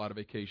going on a lot of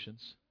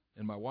vacations,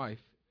 and my wife.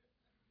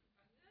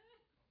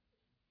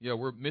 Yeah,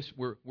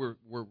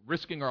 we're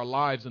risking our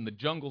lives in the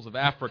jungles of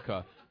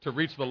Africa to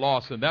reach the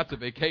lost, and that's a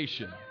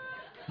vacation.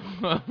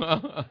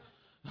 The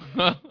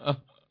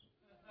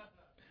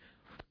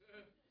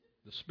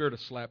spirit of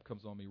slap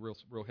comes on me real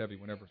heavy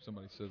whenever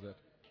somebody says that.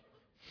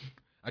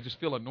 I just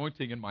feel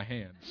anointing in my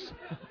hands.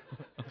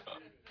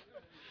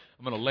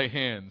 I'm going to lay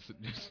hands.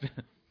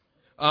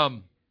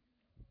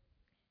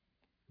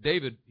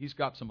 David, he's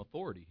got some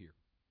authority here.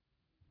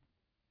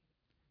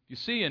 You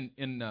see in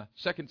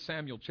 2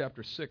 Samuel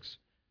chapter 6,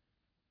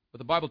 but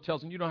the Bible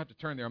tells, and you don't have to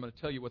turn there, I'm going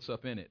to tell you what's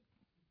up in it.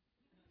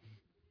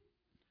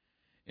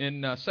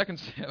 In 2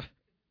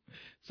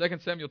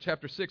 Samuel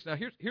chapter 6, now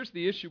here's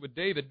the issue with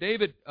David.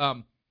 Here's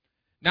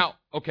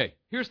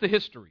the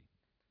history.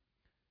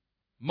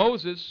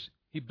 Moses,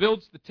 he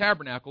builds the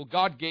tabernacle.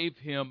 God gave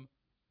him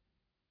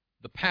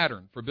the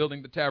pattern for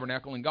building the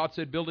tabernacle, and God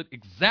said, build it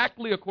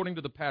exactly according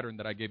to the pattern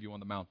that I gave you on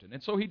the mountain.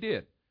 And so he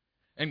did.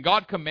 And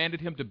God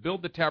commanded him to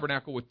build the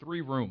tabernacle with 3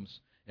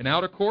 rooms, an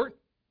outer court,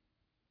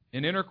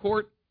 an inner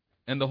court,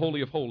 and the Holy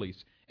of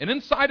Holies. And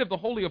inside of the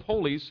Holy of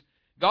Holies,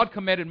 God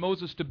commanded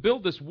Moses to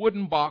build this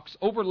wooden box,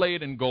 overlay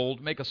it in gold,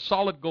 make a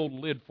solid gold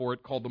lid for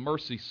it called the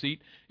mercy seat.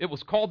 It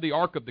was called the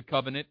Ark of the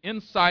Covenant.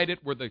 Inside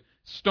it were the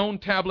stone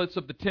tablets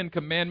of the 10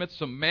 Commandments,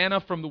 some manna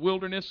from the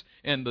wilderness,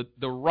 and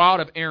the rod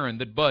of Aaron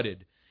that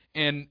budded.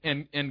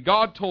 And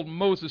God told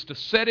Moses to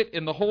set it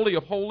in the Holy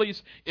of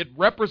Holies. It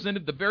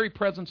represented the very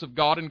presence of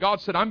God. And God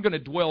said, I'm going to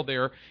dwell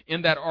there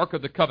in that Ark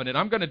of the Covenant.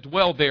 I'm going to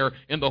dwell there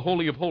in the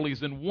Holy of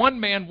Holies. And one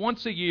man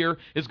once a year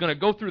is going to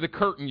go through the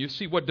curtain. You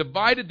see, what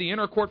divided the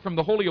inner court from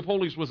the Holy of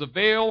Holies was a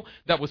veil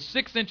that was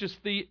 6 inches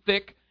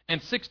thick and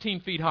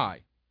 16 feet high.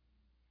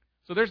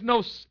 So there's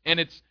no, and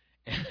it's,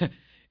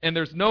 and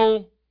there's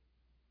no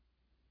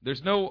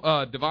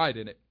divide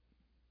in it.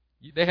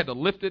 They had to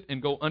lift it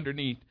and go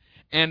underneath.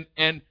 And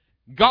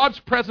God's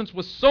presence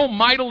was so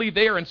mightily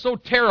there and so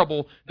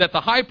terrible that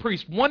the high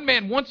priest, one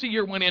man once a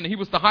year went in, he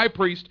was the high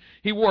priest,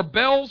 he wore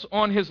bells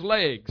on his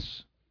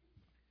legs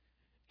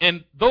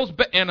and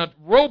a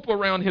rope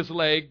around his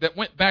leg that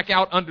went back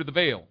out under the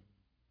veil.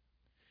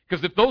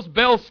 Because if those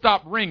bells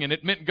stopped ringing,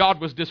 it meant God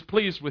was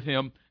displeased with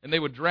him and they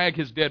would drag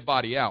his dead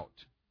body out.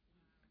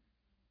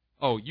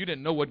 Oh, you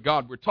didn't know what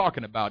God we're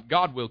talking about.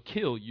 God will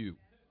kill you.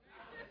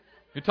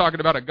 You're talking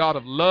about a God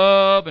of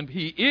love, and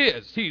He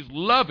is. He's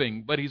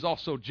loving, but He's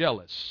also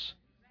jealous.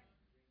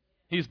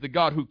 He's the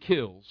God who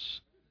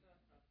kills.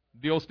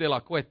 Dios de la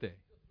cuete.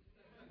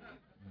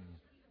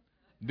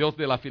 Dios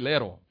de la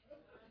filero.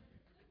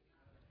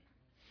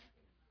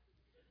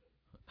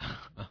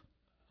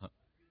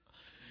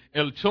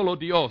 El Cholo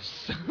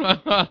Dios.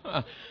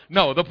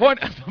 No, the point...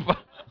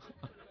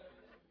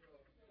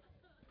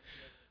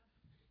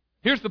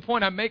 Here's the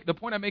point I'm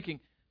making.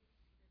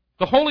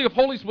 The Holy of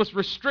Holies was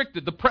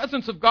restricted. The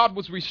presence of God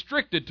was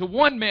restricted to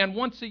one man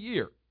once a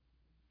year.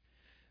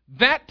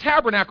 That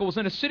tabernacle was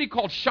in a city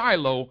called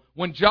Shiloh.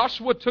 When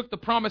Joshua took the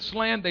promised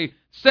land, they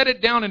set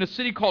it down in a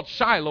city called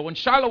Shiloh. And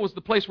Shiloh was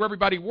the place where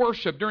everybody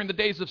worshiped during the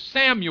days of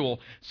Samuel.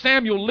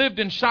 Samuel lived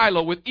in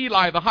Shiloh with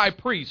Eli, the high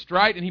priest,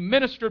 right? And he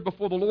ministered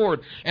before the Lord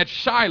at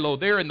Shiloh,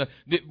 there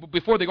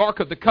before the Ark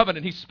of the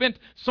Covenant. He spent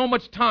so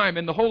much time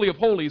in the Holy of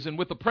Holies and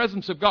with the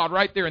presence of God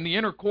right there in the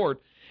inner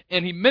court.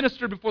 And he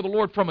ministered before the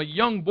Lord from a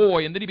young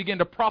boy, and then he began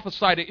to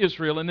prophesy to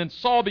Israel, and then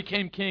Saul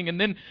became king,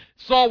 and then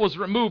Saul was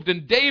removed,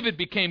 and David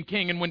became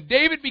king. And when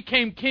David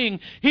became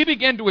king, he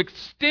began to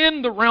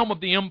extend the realm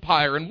of the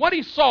empire. And what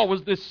he saw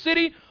was this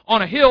city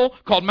on a hill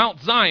called Mount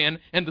Zion,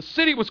 and the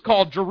city was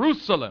called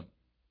Jerusalem.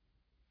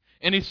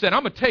 And he said,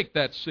 I'm going to take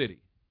that city.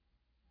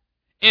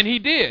 And he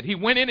did. He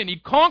went in and he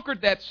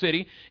conquered that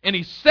city, and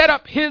he set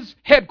up his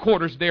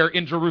headquarters there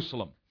in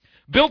Jerusalem.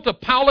 Built a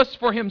palace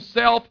for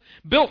himself,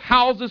 built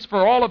houses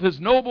for all of his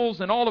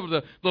nobles and all of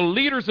the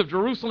leaders of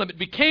Jerusalem. It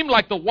became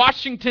like the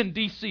Washington,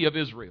 D.C. of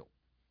Israel.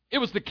 It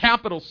was the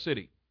capital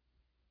city.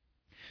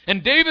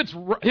 And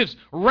his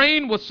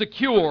reign was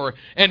secure,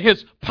 and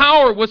his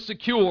power was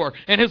secure,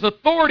 and his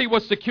authority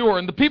was secure,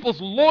 and the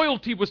people's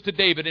loyalty was to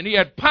David, and he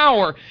had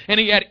power, and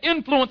he had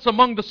influence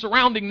among the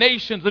surrounding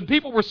nations, and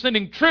people were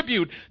sending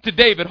tribute to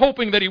David,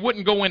 hoping that he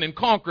wouldn't go in and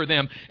conquer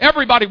them.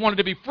 Everybody wanted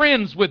to be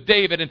friends with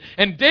David,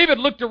 and David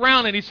looked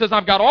around and he says,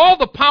 I've got all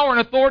the power and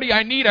authority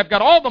I need, I've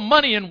got all the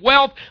money and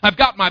wealth, I've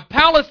got my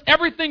palace,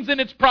 everything's in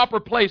its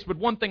proper place, but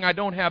one thing I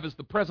don't have is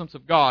the presence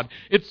of God.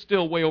 It's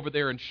still way over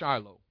there in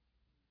Shiloh.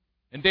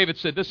 And David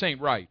said, this ain't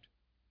right.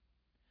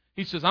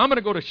 He says, I'm going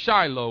to go to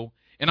Shiloh,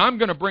 and I'm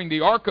going to bring the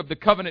Ark of the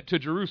Covenant to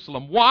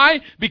Jerusalem. Why?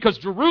 Because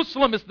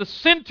Jerusalem is the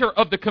center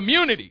of the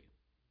community.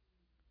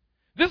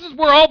 This is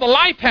where all the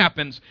life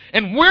happens.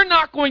 And we're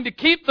not going to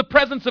keep the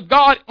presence of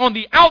God on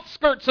the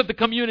outskirts of the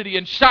community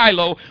in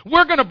Shiloh.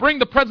 We're going to bring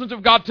the presence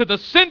of God to the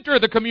center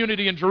of the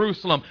community in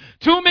Jerusalem.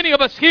 Too many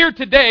of us here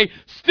today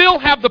still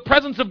have the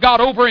presence of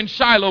God over in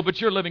Shiloh, but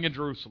you're living in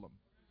Jerusalem.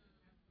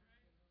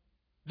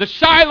 The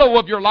Shiloh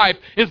of your life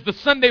is the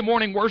Sunday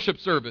morning worship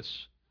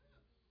service.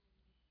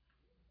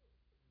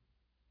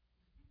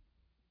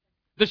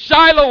 The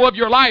Shiloh of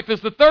your life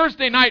is the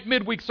Thursday night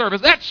midweek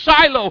service. That's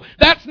Shiloh.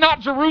 That's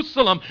not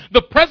Jerusalem.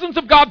 The presence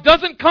of God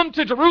doesn't come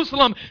to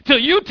Jerusalem till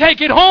you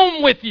take it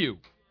home with you.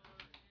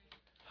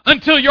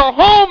 Until your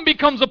home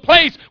becomes a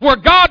place where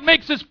God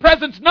makes His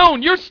presence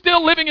known. You're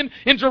still living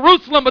in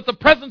Jerusalem, but the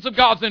presence of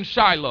God's in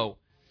Shiloh.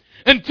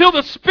 Until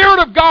the Spirit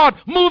of God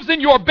moves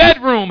in your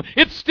bedroom,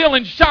 it's still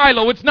in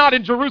Shiloh. It's not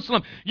in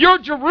Jerusalem. Your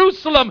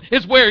Jerusalem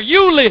is where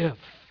you live.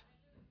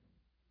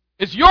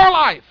 It's your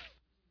life.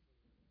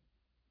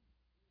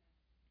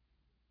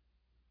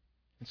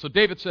 And so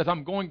David said,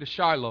 I'm going to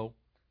Shiloh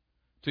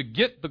to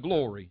get the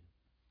glory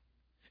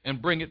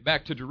and bring it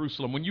back to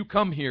Jerusalem. When you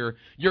come here,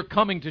 you're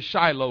coming to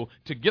Shiloh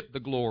to get the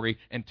glory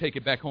and take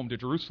it back home to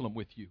Jerusalem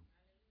with you.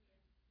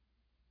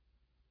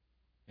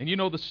 And you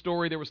know the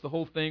story, there was the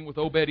whole thing with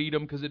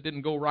Obed-Edom because it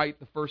didn't go right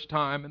the first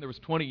time, and there was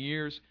 20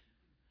 years.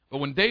 But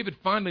when David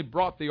finally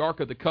brought the Ark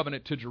of the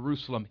Covenant to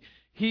Jerusalem,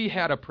 he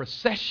had a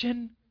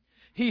procession.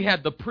 He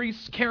had the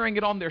priests carrying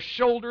it on their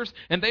shoulders,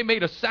 and they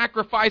made a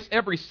sacrifice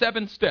every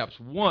 7 steps.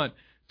 1,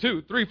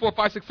 2, 3, 4,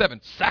 5, 6, 7.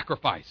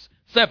 Sacrifice.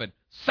 7.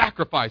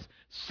 Sacrifice.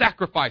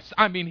 Sacrifice.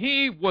 I mean,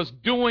 he was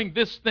doing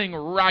this thing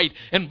right.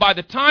 And by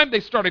the time they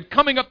started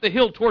coming up the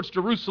hill towards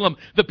Jerusalem,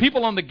 the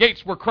people on the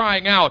gates were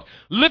crying out.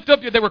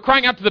 They were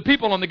crying out to the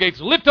people on the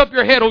gates, lift up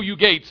your head, O you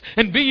gates,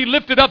 and be ye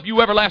lifted up, you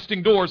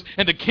everlasting doors,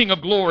 and the King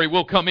of glory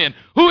will come in.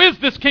 Who is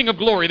this King of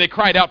glory? They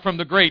cried out from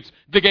the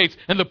gates,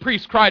 and the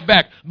priests cried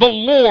back, the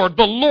Lord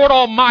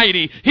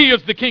Almighty, He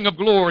is the King of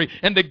glory.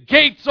 And the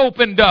gates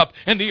opened up,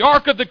 and the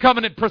Ark of the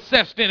Covenant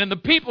processed in, and the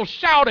people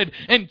shouted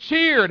and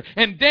cheered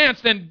and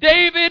danced, and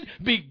David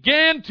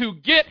began to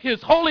get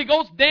his Holy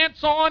Ghost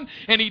dance on,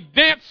 and he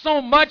danced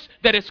so much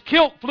that his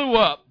kilt flew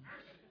up.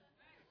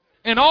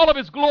 And all of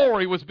his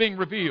glory was being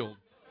revealed.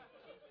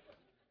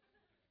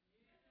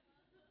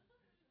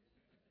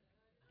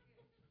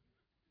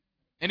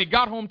 And he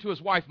got home to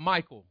his wife,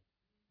 Michal.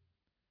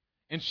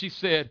 And she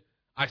said,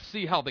 I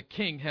see how the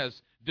king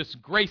has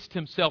disgraced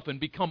himself and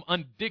become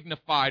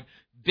undignified,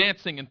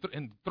 dancing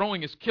and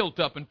throwing his kilt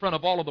up in front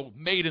of all of the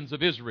maidens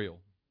of Israel.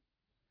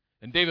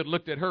 And David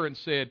looked at her and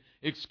said,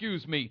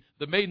 excuse me,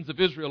 the maidens of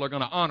Israel are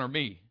going to honor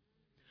me.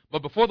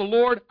 But before the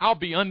Lord, I'll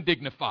be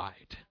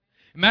undignified.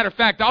 Matter of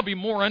fact, I'll be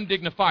more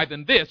undignified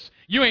than this.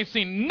 You ain't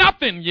seen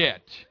nothing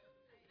yet.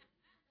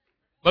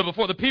 But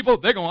before the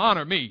people, they're going to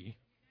honor me.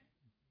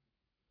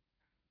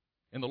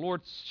 And the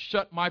Lord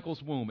shut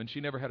Michal's womb, and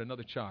she never had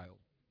another child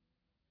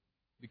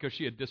because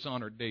she had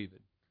dishonored David.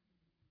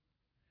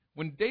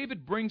 When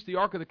David brings the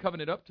Ark of the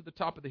Covenant up to the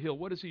top of the hill,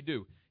 what does he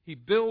do? He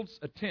builds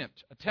a tent,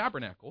 a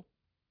tabernacle.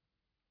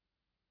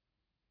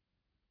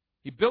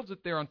 He builds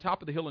it there on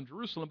top of the hill in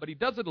Jerusalem, but he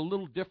does it a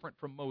little different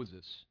from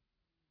Moses.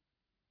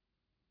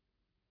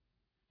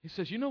 He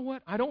says, you know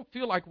what? I don't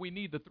feel like we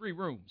need the 3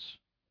 rooms.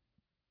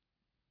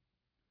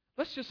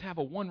 Let's just have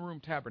a 1-room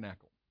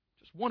tabernacle.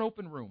 Just one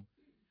open room.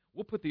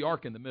 We'll put the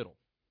ark in the middle.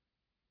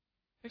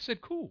 They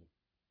said, cool.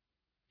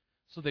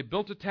 So they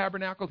built a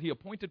tabernacle. He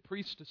appointed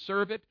priests to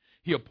serve it.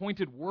 He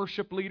appointed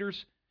worship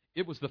leaders.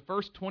 It was the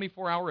first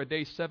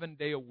 24-hour-a-day,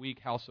 7-day-a-week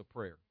house of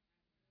prayer.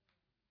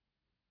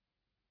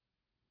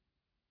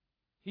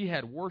 He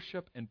had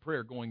worship and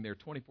prayer going there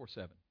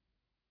 24/7.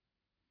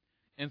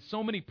 And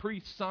so many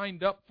priests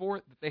signed up for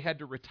it that they had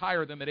to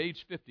retire them at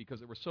age 50 because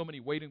there were so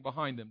many waiting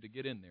behind them to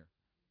get in there.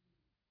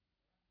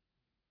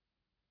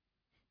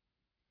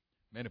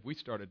 Man, if we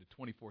started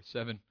a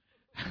 24/7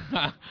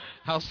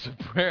 house of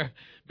prayer,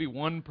 be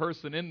one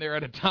person in there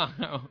at a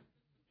time,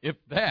 if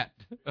that.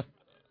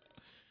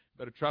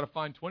 Better try to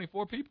find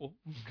 24 people.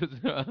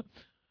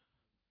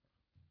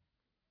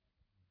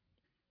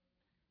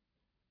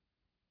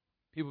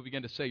 People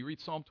begin to say, you read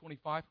Psalm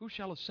 25, who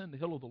shall ascend the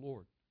hill of the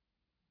Lord?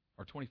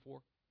 Or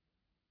 24.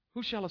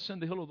 Who shall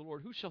ascend the hill of the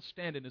Lord? Who shall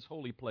stand in his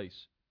holy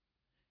place?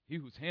 He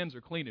whose hands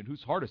are clean and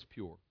whose heart is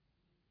pure.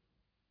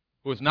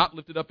 Who has not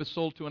lifted up his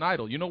soul to an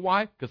idol. You know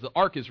why? Because the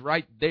ark is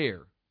right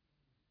there.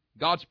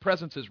 God's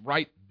presence is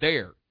right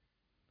there.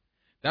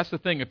 That's the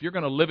thing. If you're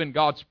going to live in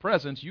God's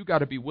presence, you've got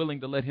to be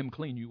willing to let him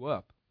clean you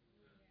up.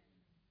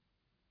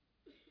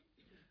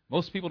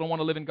 Most people don't want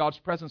to live in God's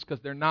presence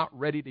because they're not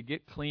ready to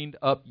get cleaned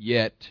up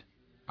yet.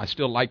 I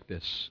still like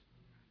this.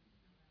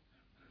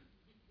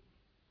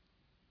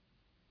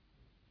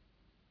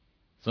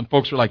 Some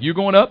folks are like, you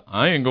going up?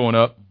 I ain't going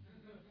up.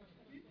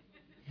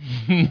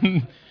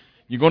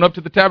 You going up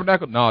to the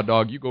tabernacle? Nah,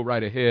 dog, you go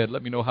right ahead.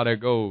 Let me know how that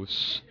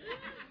goes.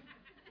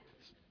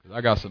 'Cause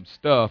I got some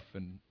stuff,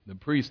 and the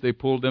priests, they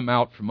pulled them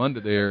out from under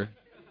there.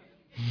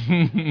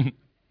 Me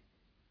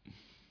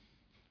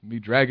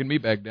dragging me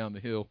back down the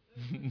hill.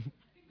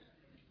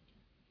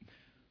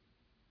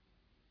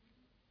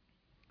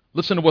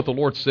 Listen to what the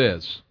Lord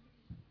says.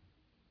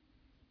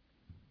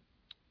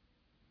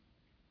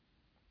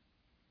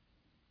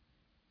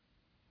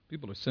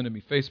 People are sending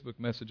me Facebook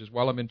messages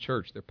while I'm in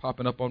church. They're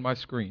popping up on my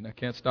screen. I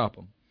can't stop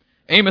them.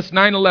 Amos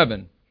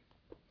 9:11.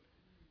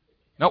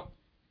 Nope.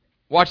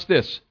 Watch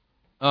this.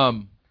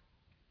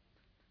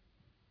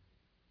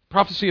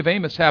 Prophecy of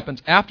Amos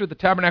happens after the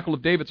tabernacle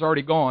of David's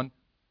already gone.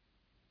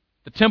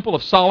 The temple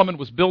of Solomon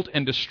was built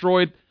and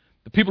destroyed.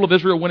 The people of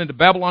Israel went into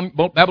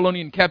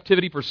Babylonian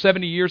captivity for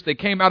 70 years. They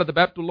came out of the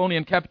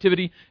Babylonian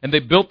captivity and they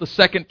built the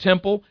second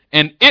temple,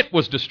 and it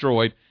was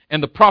destroyed.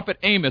 And the prophet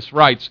Amos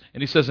writes,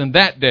 and he says, in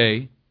that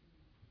day,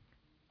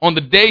 on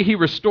the day he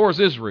restores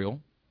Israel,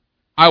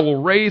 I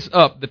will raise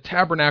up the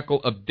tabernacle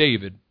of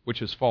David, which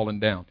has fallen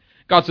down.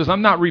 God says,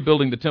 I'm not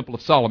rebuilding the temple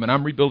of Solomon.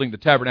 I'm rebuilding the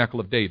tabernacle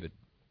of David.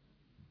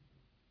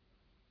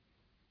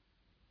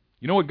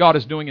 You know what God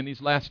is doing in these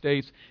last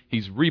days?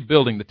 He's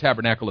rebuilding the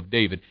tabernacle of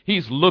David.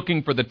 He's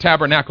looking for the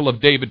tabernacle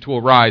of David to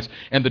arise.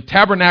 And the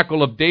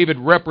tabernacle of David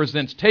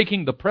represents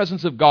taking the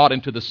presence of God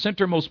into the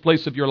centermost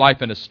place of your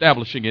life and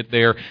establishing it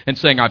there and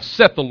saying, I've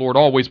set the Lord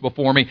always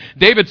before me.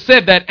 David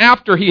said that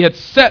after he had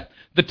set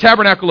the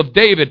tabernacle of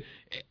David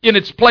in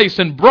its place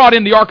and brought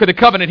in the Ark of the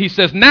Covenant, he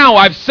says, now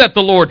I've set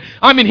the Lord.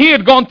 I mean, he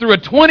had gone through a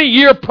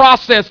 20-year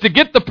process to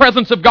get the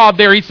presence of God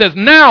there. He says,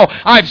 now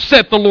I've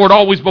set the Lord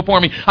always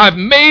before me. I've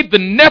made the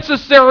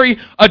necessary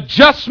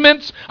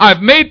adjustments.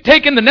 I've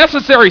taken the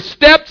necessary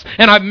steps,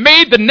 and I've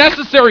made the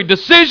necessary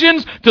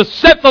decisions to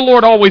set the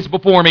Lord always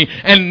before me.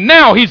 And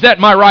now he's at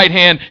my right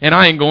hand, and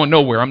I ain't going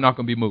nowhere. I'm not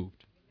going to be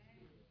moved.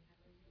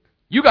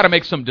 You got to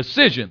make some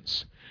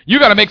decisions. You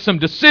got to make some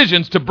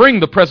decisions to bring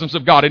the presence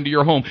of God into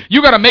your home.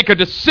 You got to make a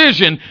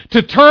decision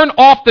to turn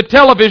off the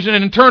television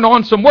and turn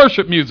on some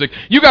worship music.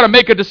 You got to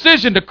make a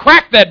decision to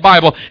crack that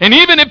Bible. And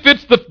even if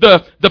it's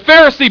the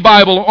Pharisee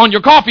Bible on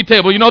your coffee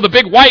table, you know, the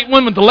big white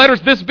one with the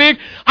letters this big,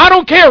 I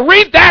don't care.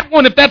 Read that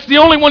one if that's the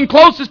only one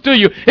closest to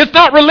you. It's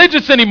not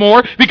religious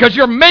anymore because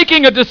you're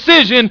making a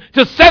decision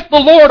to set the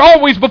Lord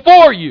always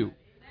before you.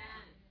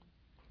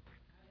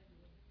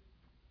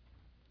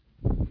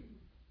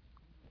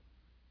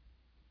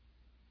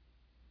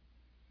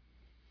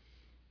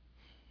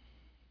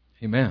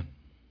 Amen.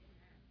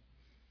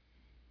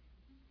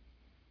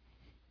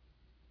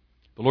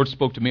 The Lord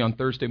spoke to me on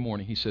Thursday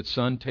morning. He said,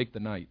 son, take the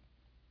night.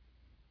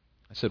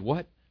 I said,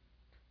 what?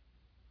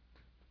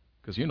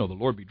 Because, you know, the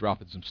Lord be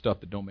dropping some stuff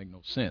that don't make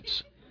no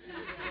sense.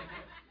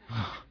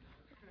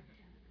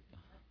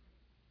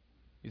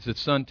 He said,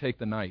 son, take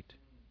the night.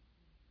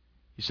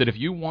 He said, if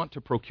you want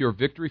to procure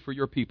victory for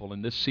your people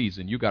in this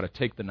season, you got to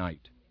take the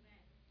night.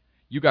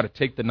 You got to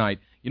take the night.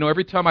 You know,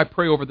 every time I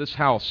pray over this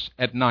house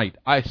at night,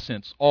 I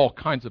sense all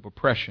kinds of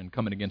oppression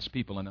coming against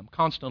people, and I'm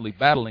constantly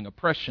battling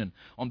oppression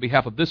on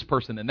behalf of this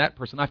person and that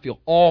person. I feel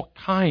all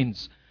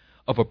kinds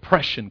of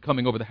oppression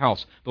coming over the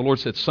house. The Lord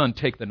said, son,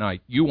 take the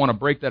night. You want to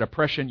break that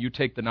oppression, you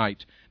take the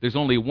night. There's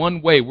only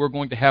one way we're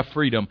going to have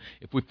freedom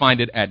if we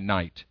find it at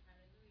night.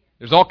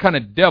 There's all kind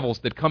of devils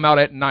that come out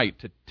at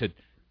night to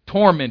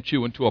torment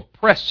you and to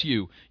oppress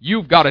you.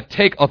 You've got to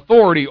take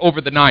authority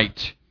over the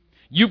night.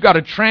 You've got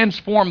to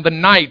transform the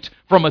night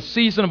from a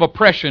season of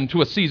oppression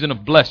to a season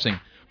of blessing.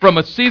 From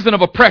a season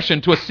of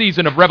oppression to a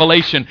season of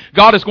revelation.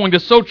 God is going to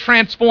so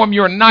transform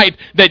your night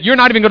that you're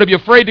not even going to be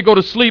afraid to go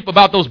to sleep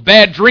about those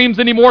bad dreams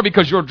anymore,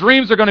 because your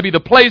dreams are going to be the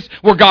place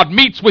where God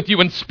meets with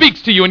you and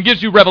speaks to you and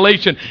gives you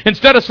revelation.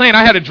 Instead of saying,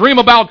 I had a dream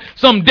about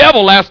some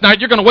devil last night,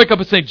 you're going to wake up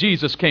and say,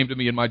 Jesus came to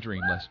me in my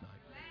dream last night.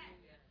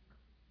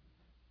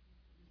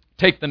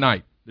 Take the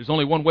night. There's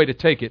only one way to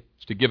take it.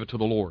 It's to give it to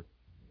the Lord.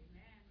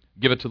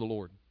 Give it to the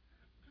Lord.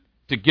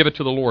 To give it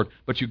to the Lord.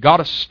 But you got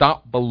to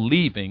stop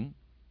believing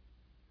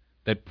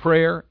that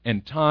prayer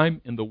and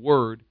time in the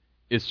Word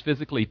is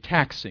physically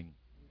taxing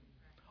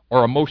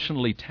or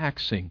emotionally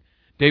taxing.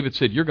 David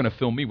said, you're going to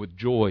fill me with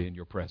joy in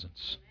your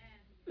presence.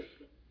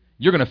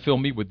 You're going to fill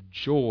me with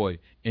joy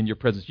in your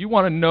presence. You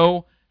want to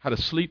know how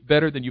to sleep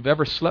better than you've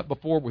ever slept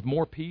before with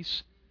more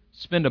peace?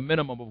 Spend a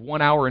minimum of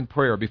 1 hour in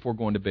prayer before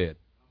going to bed.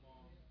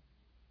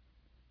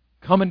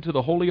 Come into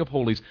the Holy of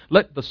Holies.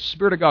 Let the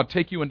Spirit of God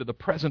take you into the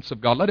presence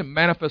of God. Let Him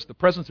manifest the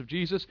presence of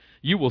Jesus.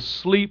 You will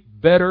sleep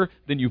better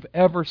than you've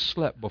ever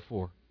slept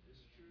before.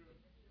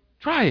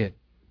 Try it.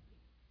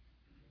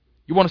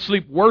 You want to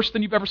sleep worse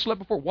than you've ever slept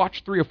before?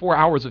 Watch 3 or 4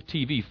 hours of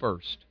TV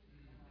first.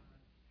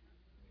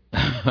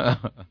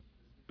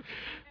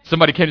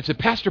 Somebody came and said,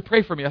 Pastor,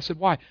 pray for me. I said,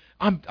 why?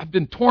 I've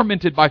been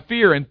tormented by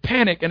fear and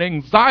panic and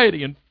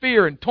anxiety and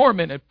fear and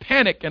torment and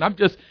panic, and I'm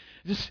just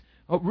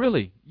oh,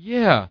 really?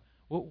 Yeah.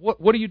 Well,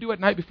 what do you do at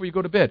night before you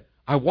go to bed?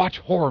 I watch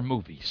horror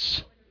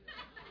movies.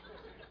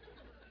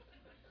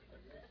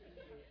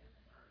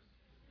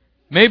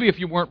 Maybe if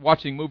you weren't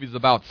watching movies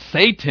about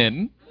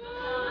Satan,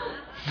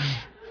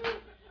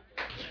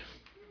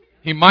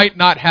 he might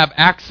not have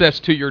access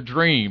to your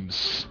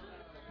dreams.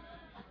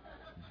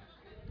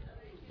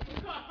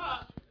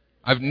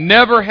 I've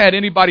never had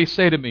anybody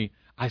say to me,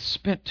 I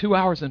spent 2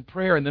 hours in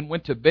prayer and then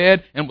went to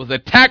bed and was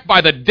attacked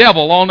by the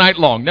devil all night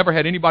long. Never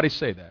had anybody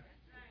say that.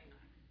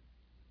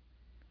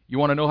 You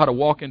want to know how to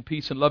walk in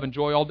peace and love and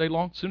joy all day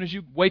long? As soon as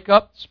you wake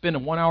up, spend a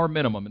 1 hour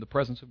minimum in the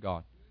presence of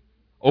God.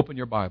 Open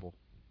your Bible.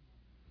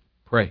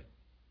 Pray.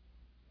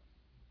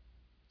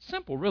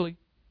 Simple, really.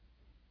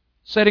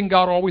 Setting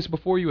God always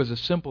before you is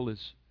as simple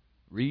as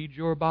read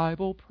your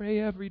Bible, pray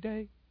every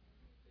day,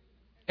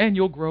 and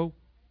you'll grow.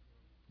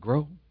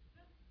 Grow.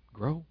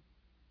 Grow.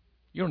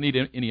 You don't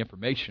need any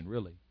information,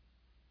 really.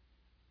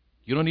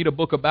 You don't need a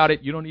book about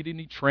it. You don't need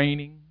any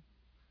training.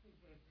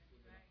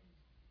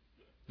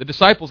 The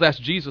disciples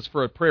asked Jesus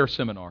for a prayer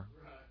seminar.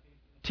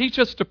 Teach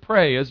us to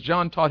pray as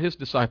John taught his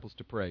disciples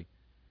to pray.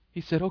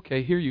 He said,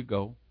 okay, here you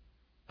go.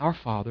 Our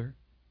Father,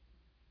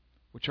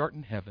 which art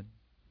in heaven,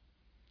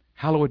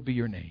 hallowed be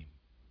your name.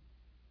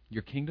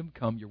 Your kingdom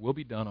come, your will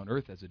be done on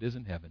earth as it is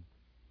in heaven.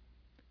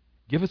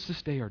 Give us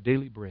this day our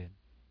daily bread.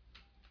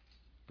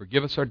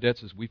 Forgive us our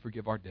debts as we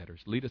forgive our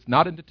debtors. Lead us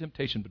not into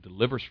temptation, but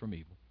deliver us from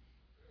evil.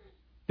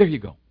 There you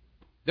go.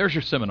 There's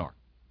your seminar.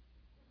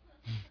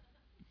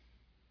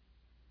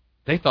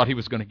 They thought he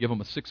was going to give them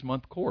a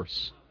 6-month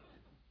course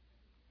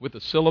with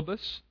a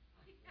syllabus,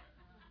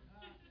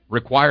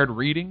 required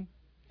reading,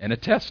 and a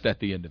test at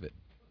the end of it,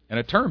 and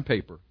a term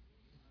paper.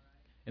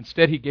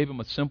 Instead, he gave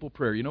them a simple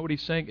prayer. You know what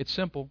he's saying? It's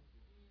simple.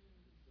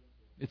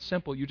 It's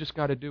simple. You just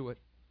got to do it.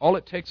 All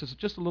it takes is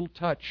just a little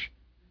touch,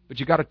 but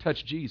you got to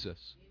touch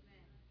Jesus.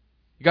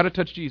 You got to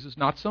touch Jesus,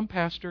 not some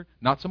pastor,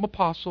 not some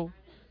apostle,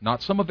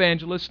 not some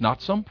evangelist,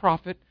 not some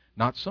prophet,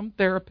 not some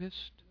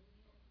therapist.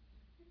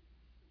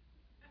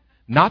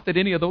 Not that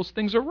any of those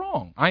things are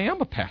wrong. I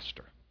am a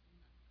pastor.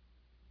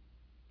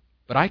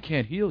 But I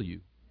can't heal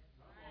you.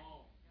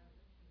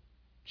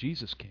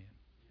 Jesus can.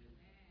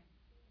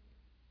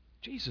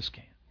 Jesus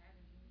can.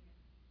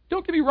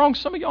 Don't get me wrong,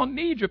 some of y'all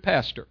need your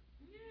pastor.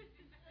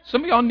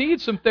 Some of y'all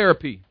need some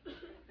therapy.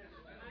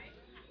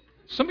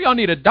 Some of y'all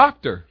need a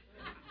doctor.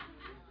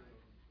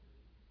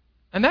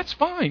 And that's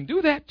fine.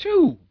 Do that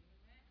too.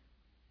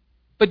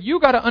 But you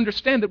got to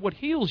understand that what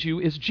heals you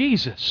is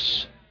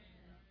Jesus.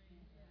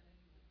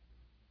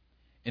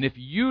 And if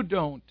you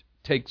don't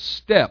take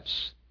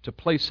steps to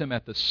place Him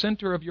at the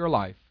center of your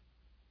life,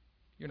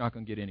 you're not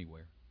going to get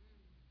anywhere.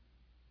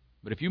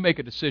 But if you make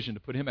a decision to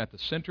put Him at the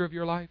center of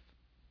your life,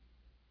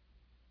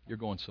 you're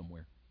going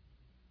somewhere.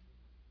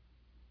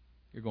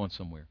 You're going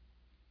somewhere.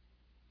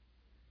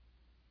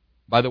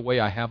 By the way,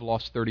 I have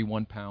lost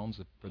 31 pounds,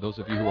 for those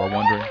of you who are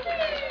wondering.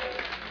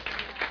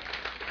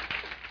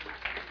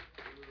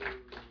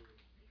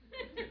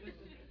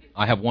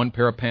 I have one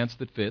pair of pants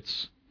that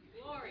fits.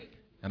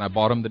 And I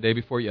bought them the day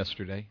before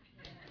yesterday.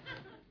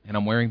 And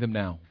I'm wearing them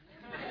now.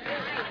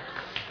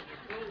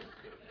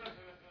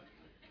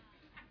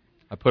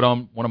 I put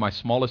on one of my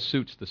smallest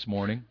suits this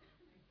morning.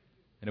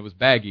 And it was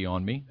baggy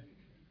on me.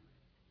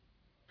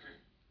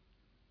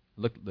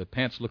 Look, the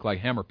pants look like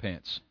hammer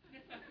pants.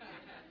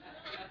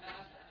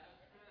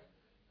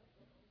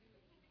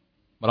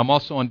 But I'm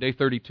also on day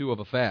 32 of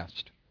a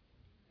fast.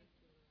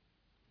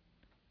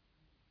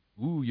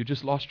 Ooh, you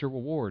just lost your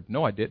reward.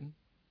 No, I didn't.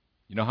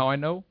 You know how I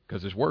know?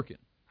 Because it's working.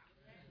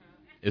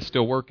 It's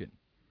still working.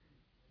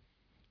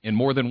 In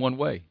more than one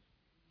way. You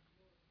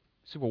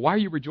say, well, why are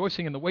you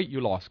rejoicing in the weight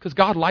you lost? Because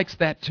God likes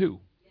that too.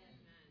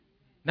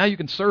 Now you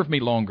can serve me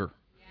longer.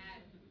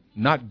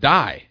 Not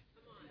die.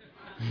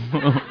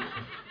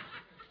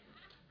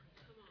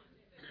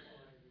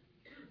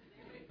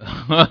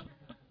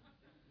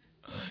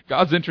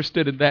 God's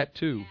interested in that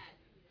too.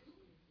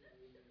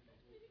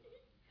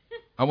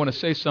 I want to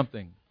say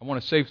something. I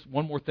want to say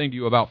one more thing to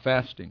you about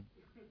fasting.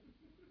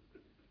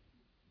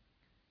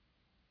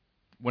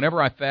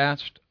 Whenever I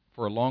fast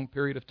for a long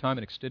period of time,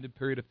 an extended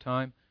period of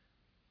time,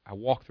 I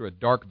walk through a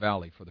dark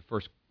valley for the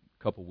first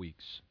couple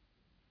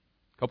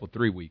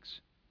 3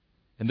 weeks.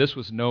 And this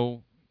was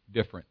no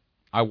different.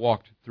 I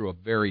walked through a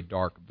very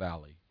dark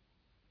valley.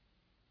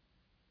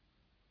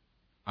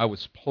 I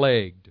was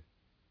plagued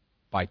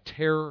by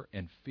terror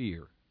and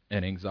fear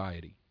and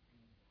anxiety.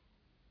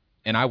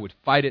 And I would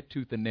fight it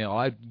tooth and nail.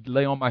 I'd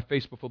lay on my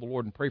face before the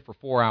Lord and pray for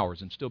 4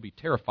 hours and still be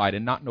terrified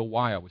and not know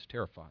why I was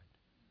terrified.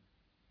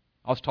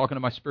 I was talking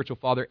to my spiritual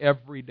father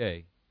every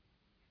day,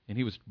 and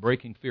he was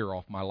breaking fear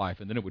off my life,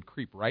 and then it would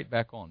creep right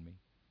back on me.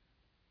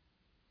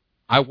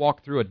 I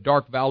walked through a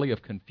dark valley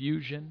of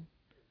confusion.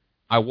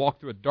 I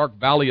walked through a dark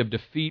valley of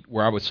defeat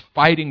where I was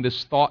fighting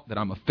this thought that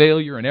I'm a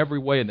failure in every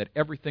way and that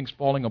everything's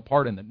falling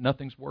apart and that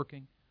nothing's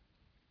working.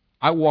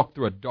 I walked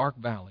through a dark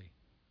valley,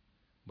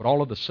 but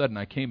all of a sudden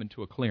I came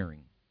into a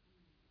clearing.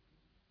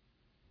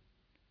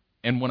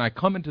 And when I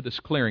come into this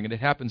clearing, and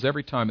it happens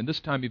every time, and this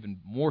time even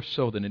more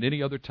so than at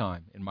any other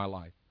time in my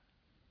life,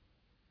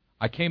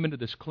 I came into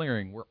this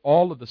clearing where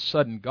all of a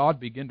sudden God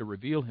began to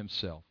reveal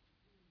Himself.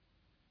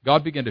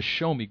 God began to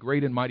show me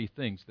great and mighty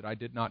things that I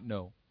did not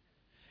know.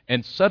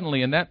 And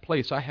suddenly in that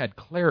place I had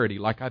clarity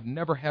like I've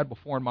never had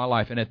before in my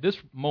life. And at this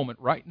moment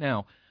right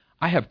now,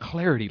 I have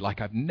clarity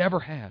like I've never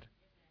had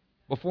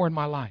before in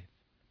my life.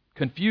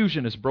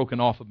 Confusion is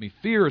broken off of me.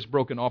 Fear is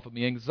broken off of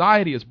me.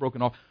 Anxiety is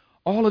broken off.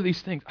 All of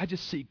these things I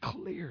just see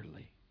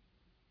clearly.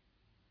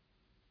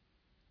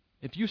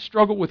 If you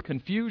struggle with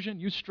confusion,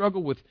 you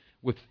struggle with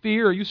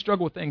fear, you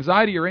struggle with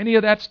anxiety or any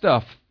of that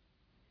stuff,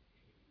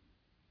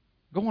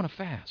 go on a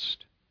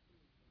fast.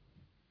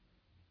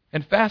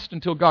 And fast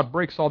until God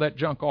breaks all that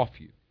junk off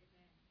you.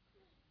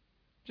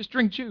 Just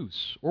drink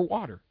juice or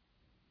water.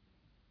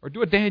 Or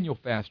do a Daniel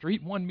fast or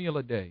eat 1 meal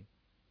a day.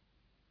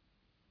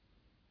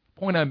 The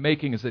point I'm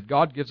making is that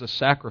God gives a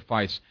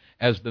sacrifice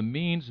as the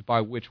means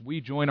by which we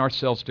join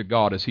ourselves to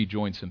God as He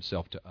joins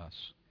Himself to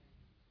us.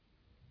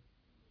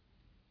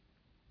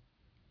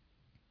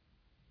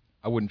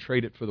 I wouldn't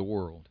trade it for the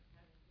world.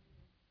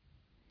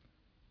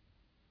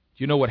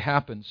 Do you know what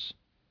happens?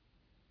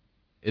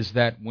 Is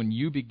that when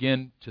you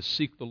begin to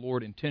seek the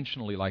Lord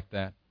intentionally like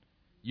that,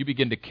 you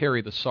begin to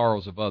carry the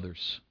sorrows of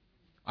others.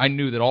 I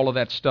knew that all of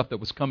that stuff that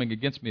was coming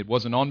against me, it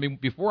wasn't on me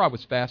before I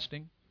was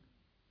fasting.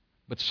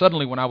 But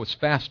suddenly when I was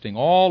fasting,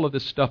 all of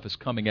this stuff is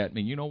coming at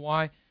me. You know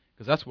why?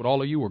 Because that's what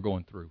all of you were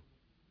going through.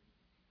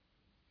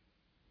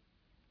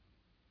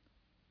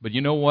 But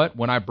you know what?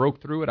 When I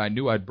broke through it, I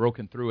knew I'd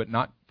broken through it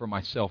not for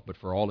myself, but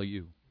for all of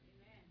you.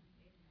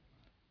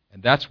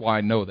 And that's why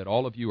I know that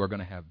all of you are going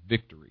to have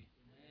victory.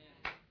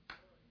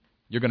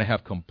 You're going to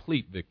have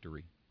complete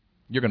victory.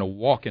 You're going to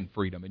walk in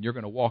freedom, and you're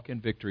going to walk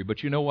in victory.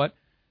 But you know what?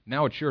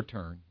 Now it's your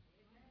turn.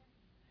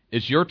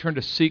 It's your turn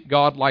to seek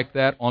God like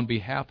that on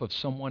behalf of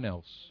someone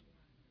else.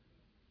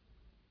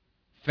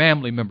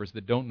 Family members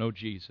that don't know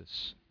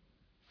Jesus.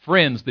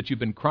 Friends that you've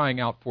been crying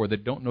out for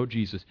that don't know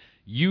Jesus.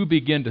 You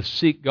begin to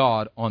seek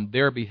God on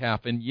their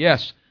behalf. And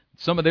yes,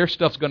 some of their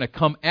stuff's going to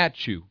come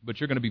at you, but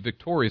you're going to be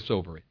victorious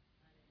over it.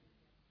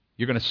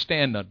 You're going to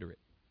stand under it.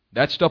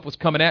 That stuff was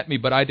coming at me,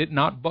 but I did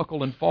not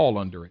buckle and fall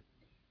under it.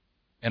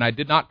 And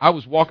I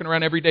was walking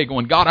around every day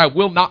going, God, I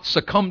will not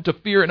succumb to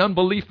fear and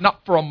unbelief,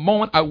 not for a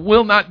moment. I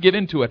will not give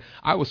into it.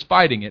 I was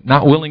fighting it,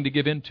 not willing to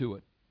give into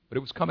it. But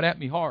it was coming at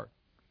me hard.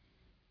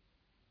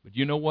 But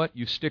you know what?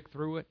 You stick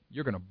through it,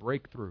 you're going to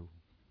break through.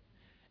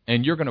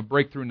 And you're going to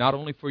break through not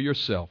only for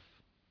yourself,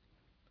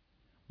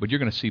 but you're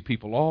going to see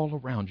people all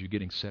around you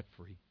getting set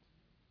free.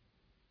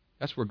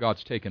 That's where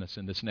God's taking us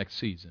in this next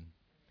season.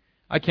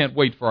 I can't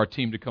wait for our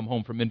team to come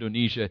home from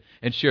Indonesia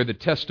and share the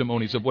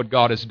testimonies of what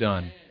God has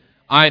done.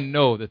 I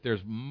know that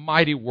there's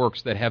mighty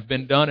works that have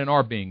been done and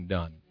are being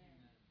done.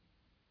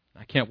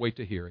 I can't wait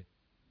to hear it.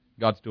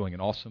 God's doing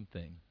an awesome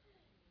thing.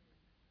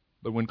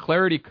 But when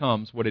clarity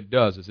comes, what it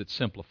does is it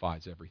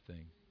simplifies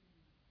everything.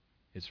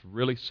 It's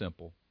really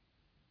simple.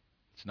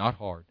 It's not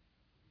hard.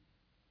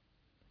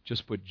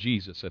 Just put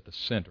Jesus at the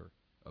center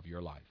of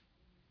your life.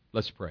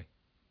 Let's pray.